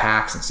a bunch of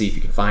packs and see if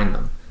you can find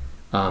them.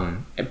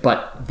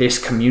 But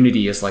this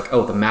community is like,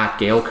 oh, the Matt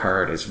Gale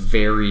card is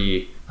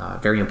very,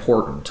 very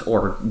important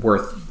or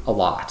worth a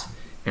lot,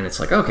 and it's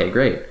like, okay,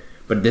 great.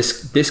 But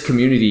this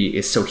community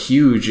is so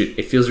huge,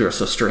 it feels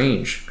so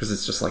strange because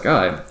it's just like,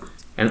 oh,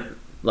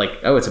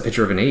 it's a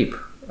picture of an ape,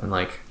 and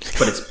like,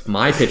 but it's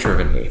my picture of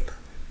an ape,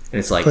 and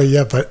it's like,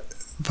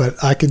 but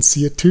I can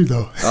see it too,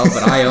 though.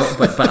 Oh,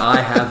 but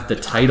I have the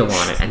title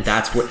on it, and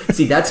that's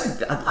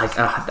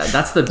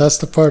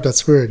the part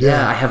that's weird.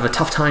 Yeah, I have a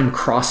tough time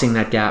crossing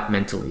that gap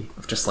mentally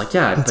of just like,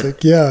 it's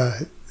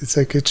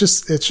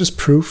just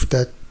proof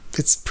that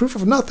it's proof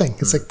of nothing.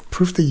 It's like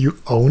proof that you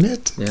own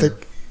it. Yeah.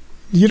 Like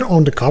you don't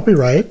own the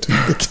copyright.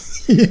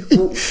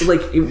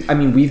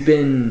 We've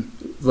been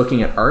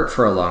looking at art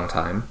for a long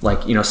time.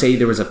 Like, say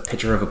there was a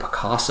picture of a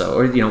Picasso,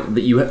 or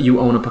that you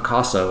own a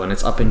Picasso and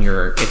it's up in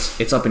your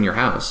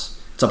house.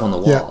 It's up on the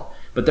wall. Yeah.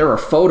 But there are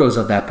photos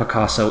of that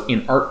Picasso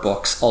in art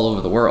books all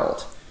over the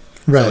world.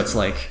 Right. So it's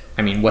like,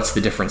 what's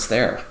the difference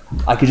there?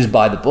 I could just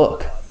buy the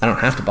book. I don't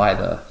have to buy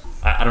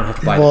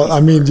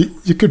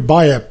you could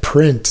buy a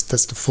print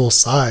that's the full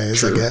size.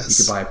 True. I guess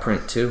You could buy a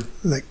print too.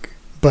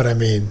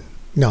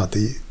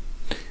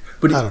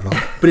 But I don't know.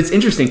 But it's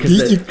interesting because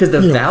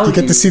the value, you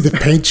get to see the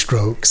paint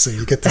strokes, and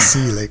you get to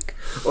see like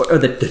or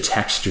the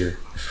texture.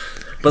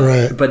 But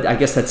right. But I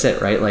guess that's it,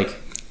 right? Like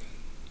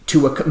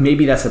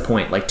maybe that's the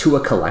point. Like to a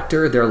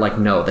collector, they're like,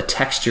 no, the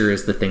texture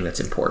is the thing that's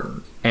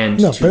important.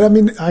 And no, but I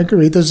mean, I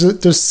agree. There's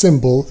a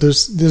symbol.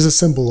 There's a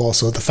symbol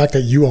also. The fact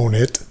that you own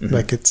it,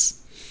 like it's.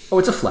 Oh,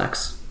 it's a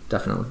flex,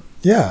 definitely.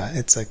 Yeah,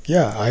 it's like,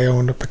 yeah, I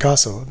own a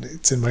Picasso.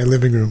 It's in my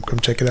living room. Come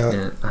check it out.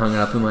 Yeah, I hung it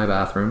up in my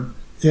bathroom.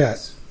 Yeah,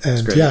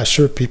 and yeah,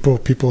 sure,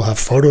 people have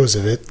photos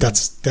of it.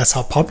 That's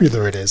how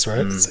popular it is,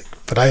 right? It's like,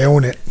 but I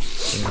own it.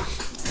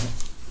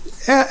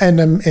 Yeah,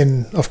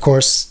 and of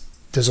course,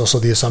 there's also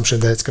the assumption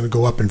that it's going to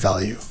go up in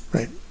value,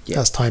 right? Yeah.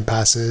 As time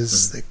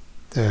passes, like,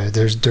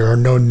 there are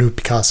no new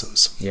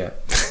Picassos. Yeah,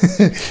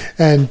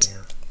 and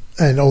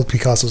old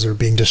Picassos are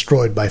being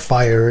destroyed by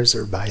fires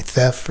or by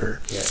theft,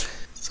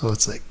 so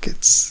it's like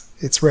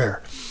it's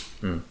rare.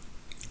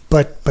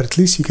 But at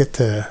least you get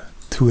to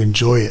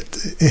enjoy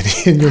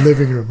it in your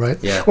living room, right?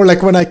 Yeah. Or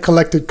like when I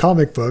collected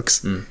comic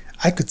books,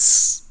 I could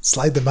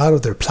slide them out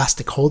of their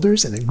plastic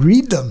holders and then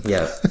read them.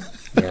 Yeah.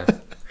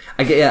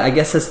 I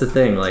guess that's the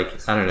thing.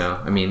 Like, I don't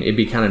know. I mean, it'd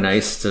be kind of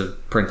nice to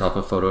print off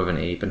a photo of an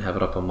ape and have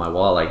it up on my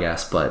wall, I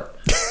guess. But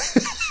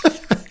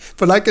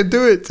but I can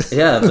do it.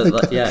 Yeah,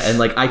 but and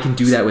like I can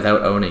do that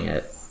without owning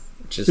it,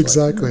 which is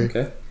exactly like,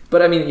 okay.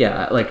 But I mean,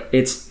 yeah, like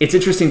it's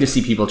interesting to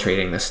see people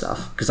trading this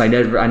stuff because I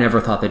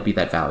never thought they'd be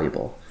that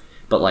valuable.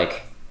 But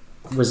like,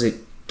 was it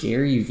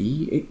Gary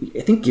V?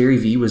 I think Gary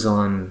V was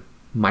on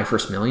My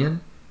First Million,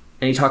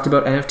 and he talked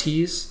about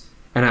NFTs.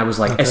 And I was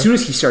like, as soon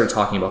as he started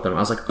talking about them, I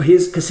was like,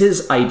 because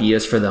his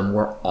ideas for them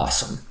were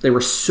awesome. They were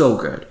so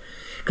good.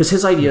 Because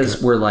his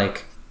ideas were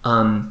like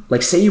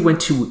say you went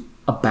to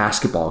a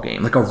basketball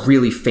game, like a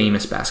really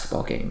famous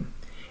basketball game,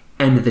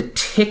 and the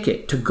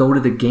ticket to go to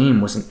the game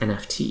was an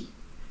NFT.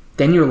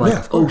 Then you're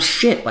like, oh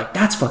shit, like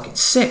that's fucking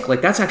sick. Like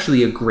that's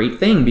actually a great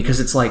thing because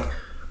it's like,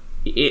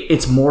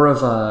 it's more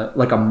of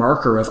a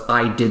marker of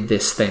I did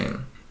this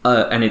thing.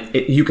 And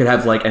you could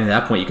have like, and at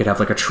that point you could have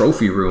like a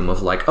trophy room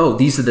of like, oh,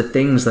 these are the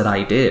things that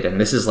I did,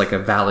 and this is like a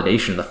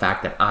validation of the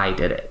fact that I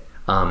did it,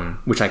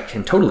 which I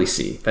can totally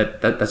see.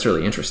 That's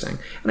really interesting.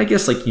 And I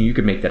guess like you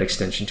could make that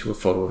extension to a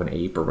photo of an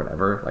ape or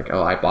whatever, like,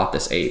 oh, I bought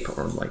this ape,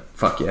 or like,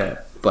 fuck yeah.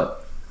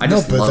 But I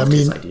just loved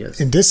his ideas.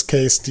 In this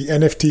case, the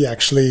NFT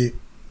actually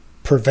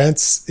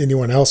prevents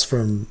anyone else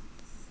from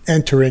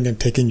entering and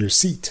taking your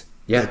seat.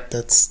 Yeah, like,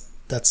 that's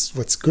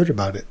what's good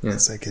about it. Yeah.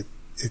 It's like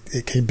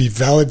it can be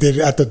validated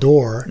at the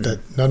door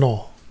that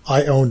no,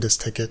 I own this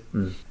ticket,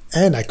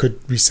 and I could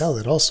resell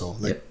it also.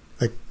 Like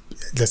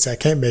let's say I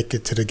can't make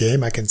it to the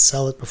game, I can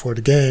sell it before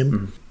the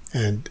game,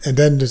 and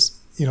then there's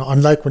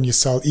unlike when you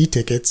sell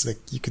e-tickets, like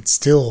you could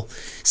still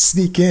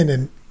sneak in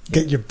and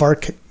get your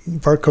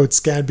barcode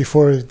scanned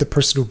before the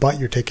person who bought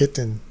your ticket,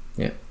 and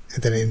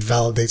then it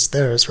invalidates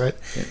theirs, right?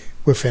 Yeah.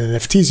 With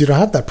NFTs, you don't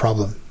have that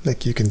problem.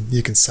 Like you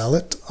can sell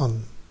it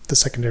on the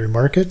secondary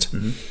market,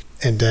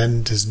 and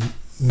then there's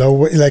no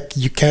way, like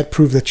you can't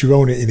prove that you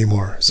own it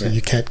anymore, so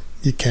you can't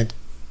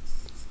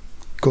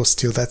go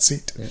steal that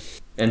seat.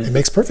 And it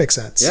makes perfect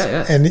sense.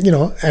 And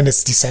and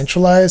it's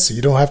decentralized, so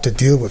you don't have to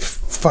deal with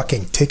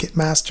fucking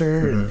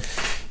Ticketmaster.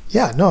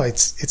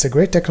 It's a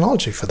great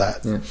technology for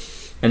that.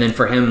 And then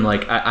for him,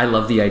 like I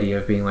love the idea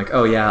of being like,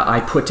 oh yeah, I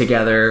put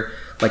together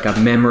like a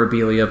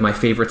memorabilia of my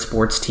favorite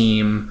sports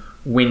team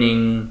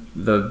winning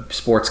the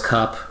sports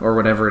cup or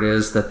whatever it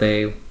is that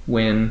they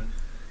win.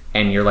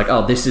 And you're like,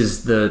 oh,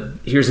 here's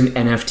an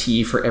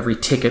NFT for every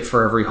ticket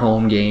for every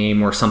home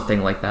game or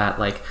something like that.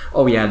 Like,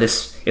 oh yeah,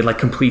 it like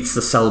completes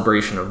the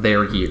celebration of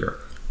their year.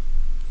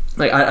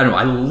 Like, I don't know,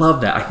 I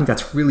love that. I think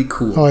that's really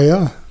cool. Oh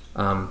yeah.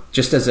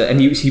 Just and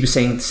he was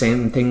saying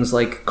things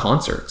like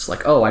concerts.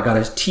 Like, oh, I got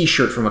a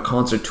T-shirt from a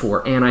concert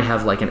tour, and I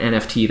have like an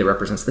NFT that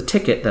represents the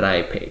ticket that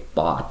I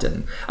bought.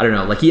 And I don't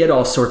know, like he had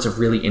all sorts of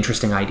really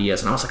interesting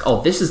ideas, and I was like,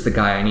 oh, this is the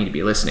guy I need to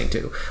be listening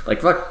to.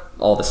 Like, fuck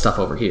all this stuff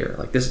over here.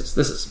 Like, this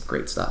is some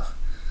great stuff.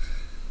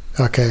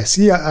 Okay,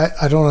 see,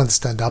 I don't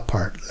understand that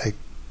part. Like,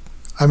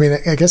 I mean,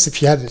 I guess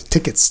if you had a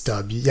ticket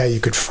stub, you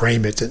could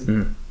frame it.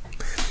 And,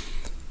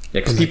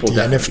 because people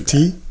the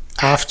NFT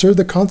after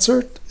the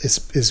concert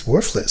is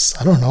worthless.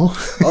 I don't know.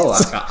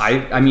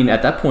 I mean,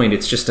 at that point,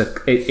 it's just I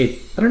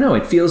don't know.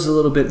 It feels a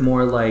little bit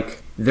more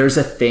like there's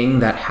a thing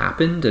that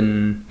happened,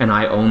 and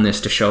I own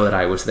this to show that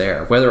I was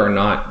there, whether or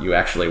not you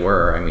actually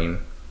were. I mean,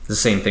 it's the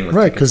same thing with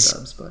ticket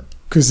stubs, but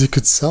because you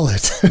could sell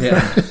it.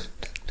 But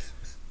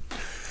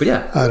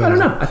yeah, I don't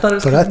know. I thought it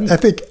was. But I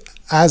think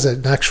as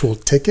an actual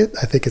ticket,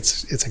 I think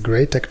it's a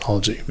great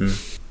technology.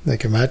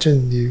 Like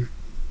imagine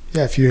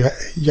if you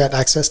had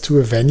access to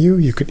a venue,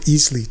 you could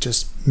easily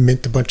just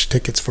mint a bunch of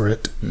tickets for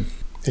it,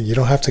 and you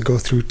don't have to go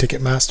through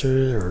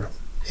Ticketmaster or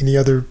any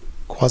other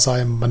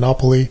quasi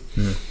monopoly.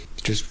 You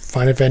just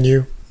find a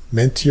venue,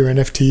 mint your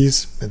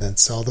NFTs, and then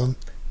sell them,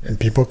 and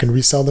people can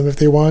resell them if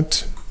they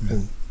want.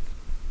 And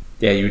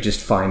you would just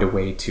find a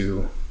way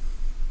to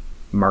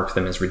mark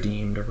them as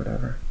redeemed or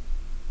whatever.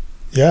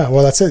 Yeah,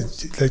 well, that's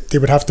it. Like they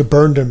would have to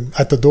burn them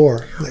at the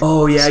door.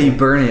 Like, you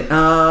burn it.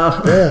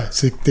 Yeah,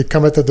 so they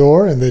come at the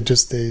door and they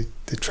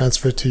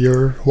transfer it to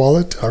your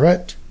wallet. All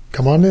right,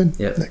 come on in.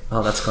 Yeah.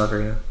 That's clever.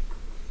 Yeah.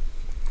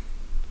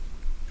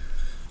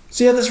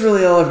 So yeah, that's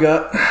really all I've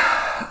got.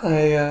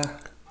 I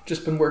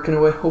just been working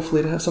away,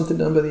 hopefully to have something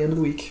done by the end of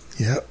the week.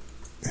 Yeah.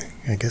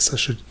 I guess I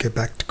should get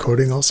back to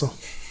coding also.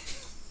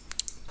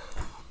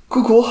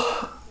 Cool.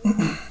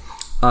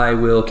 I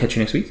will catch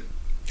you next week.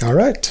 All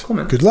right. Cool,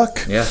 man. Good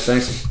luck. Yeah,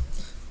 thanks.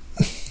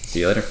 See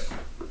you later.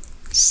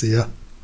 See ya.